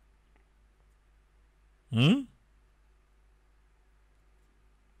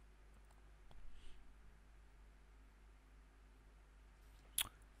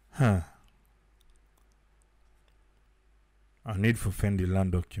 Huh. I need to find the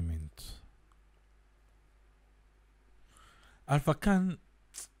land document. Alpha can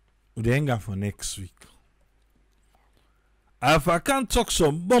the anger for next week. Alpha can talk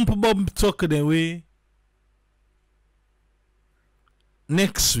some bump talk the way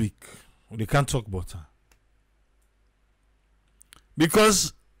next week. They can't talk about her.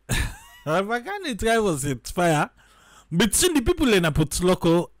 Because Alpha can try was it fire between the people in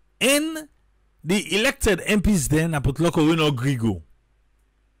Apotloco and the elected MPs then Apotloco will not agree go.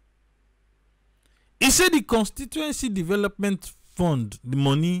 He said the Constituency Development Fund, the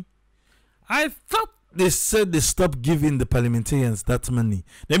money, I thought they said they stopped giving the parliamentarians that money.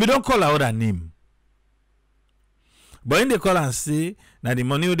 Then we don't call out a name. But when they call and say, now the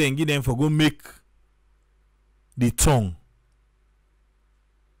money we then give them for go make the tongue.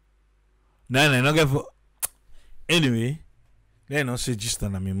 Now they not get for... Anyway, they not say just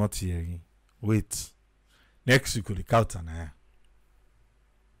on a mimoti. Wait. Next week, the count on her.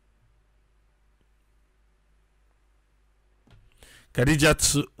 Khadija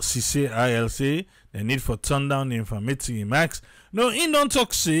Sise ILC, the need for turn down the informative remarks. No, he don't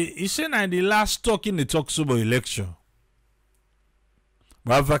talk say, he said na the last talk in the talk about election.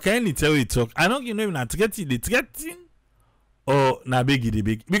 But if I can't tell you talk, I don't know if na threatening the threatening or na big the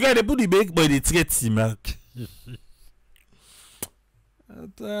big. Because they put the big but the threatening mark.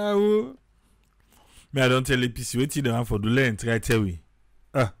 Me I don't tell APC what you don't for do and try tell we.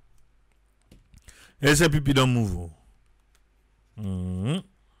 SPP don't move.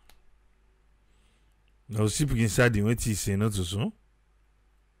 Now see people inside the what he say not so.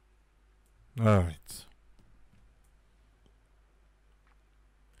 Alright.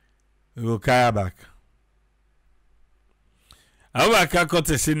 We will carry back. I will cut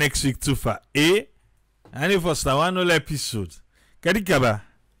to say next week too far. And if was the one whole episode. Kadikaba.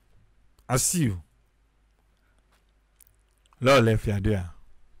 I see you. Lord left you there.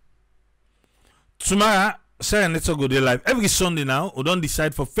 Tomorrow, say let's go there live. Every Sunday now, we don't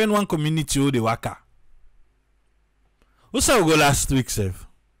decide for Fen one community who they waka. Who said we go last week, Seth?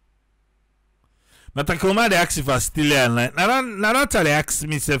 But I come out they ask if I still here online. Now they ask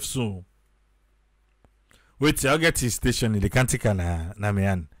me Seth so. Wait, I'll get his station in the Kantika na me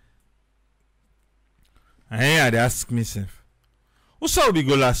an. And here they ask me Seth. Who said we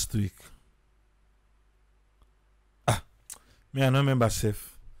go last week? Me I don't remember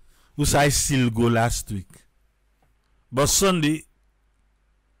Seth. Who said I still go last week? But Sunday,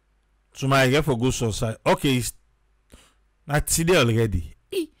 tomorrow I get for go outside. Okay, it's not today already.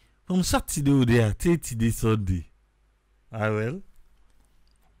 From Saturday there, today Sunday. Well.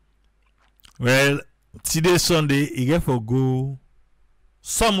 Well, today Sunday, you get for go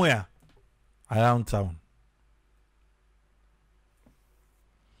somewhere around town.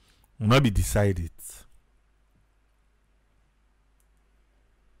 Will not be decided.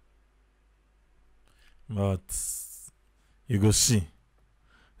 But you go see.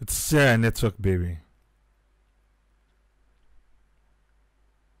 It's share a network, baby.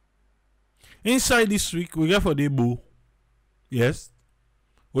 Inside this week, we get for the boo. Yes.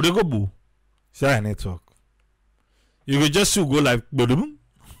 We go boo. Share a network. You go just go like boom.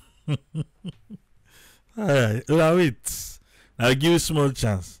 Alright, wait. I'll give you a small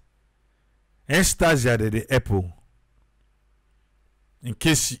chance. Anastasia the Apple. In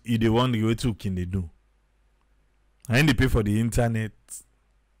case you the one you to can they do. And they pay for the internet.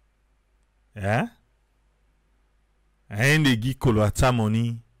 Yeah? And they give Colata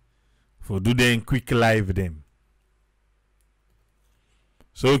money for do them quick live them.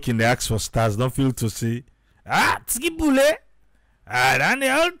 So can they ask for stars? Don't feel to say, Tskibule. And on the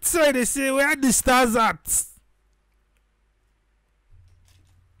outside they say, where are the stars at?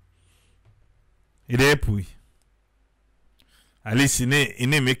 It at least in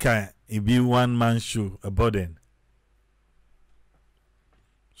a make it be one man show about them.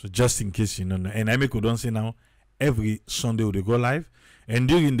 So just in case you don't know. And I make don't say now every Sunday they go live. And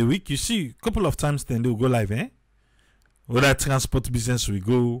during the week you see a couple of times then they'll go live, eh? Whether transport business we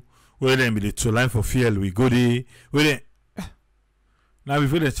go, whether be the two line for fuel we go there, whether now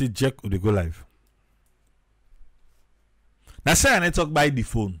before they say Jack they go live. Now say I talk by the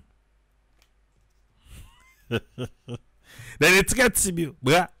phone. Then it gets to me,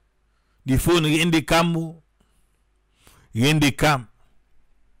 bruh. The phone in the cam, in the cam.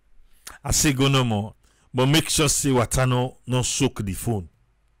 I say go no more, but make sure say what I no soak the phone.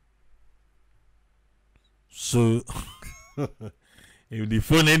 So if the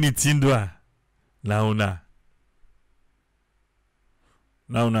phone anything do, now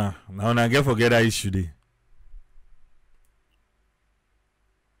get forget that issue there.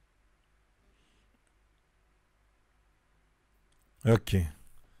 Okay.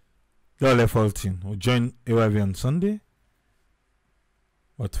 You're left all thing. We'll join AYV on Sunday.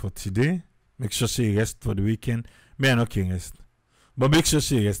 But for today, make sure you rest for the weekend. Me, I no can rest. But make sure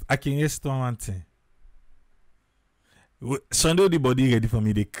you rest. I can rest on one thing. Sunday, the body ready for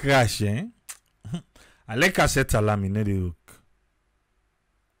me. They crash, eh? I like I set alarm in the week.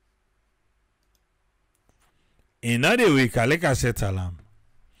 In another week, I like I set alarm.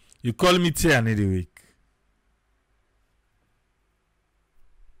 You call me till another week.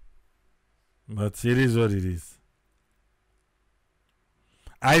 But it is what it is.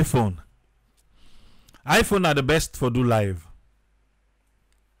 iPhone are the best for do live.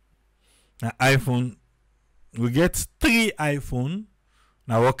 Now iPhone, we get 3 iPhone.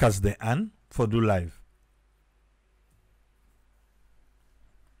 Now work as the an for do live.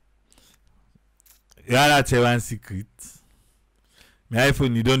 You are tell one secret. My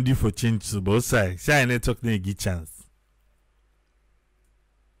iPhone you don't do for change to both sides. Say I network no give chance.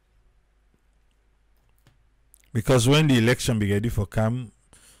 Because when the election be ready for come,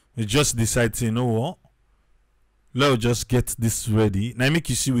 we just decide to, you know what? Let's just get this ready. Now make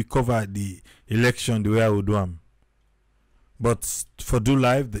you see we cover the election the way I would do them. But for do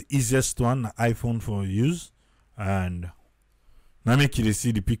live, the easiest one, iPhone for use. And now make you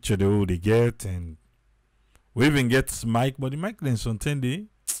see the picture the way they get. And we even get mic, but the mic then on 10 day.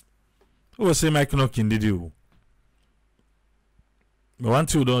 Who will say mic knocking the do? But one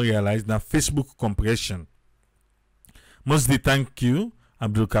thing you don't realize now Facebook compression. Mostly thank you,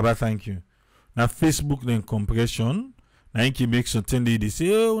 Abdul Kaba, thank you. Now Facebook then compression, now you make something they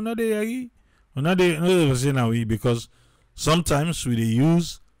say, oh, not they say now because sometimes we they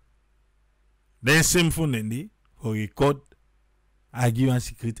use then same phone then they for record, argue and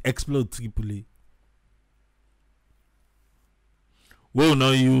secret, explode triply. We will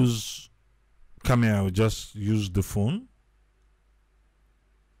not use camera, we'll just use the phone.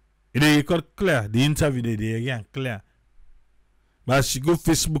 It record clear, the interview they again clear. But she go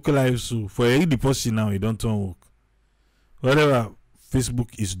Facebook live so for a deposit now it don't work. Whatever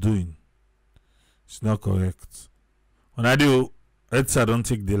Facebook is doing, it's not correct. When I do, let's say I don't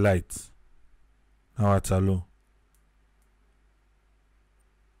take the light. Now at alone.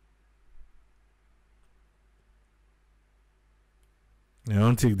 I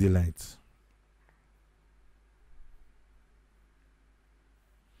don't take the light.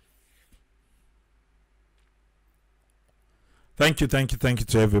 Thank you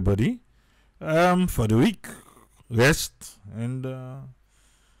to everybody for the week. Rest and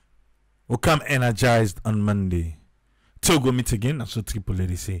we'll come energized on Monday. Till go meet again. That's what Triple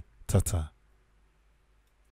Lady say. Tata.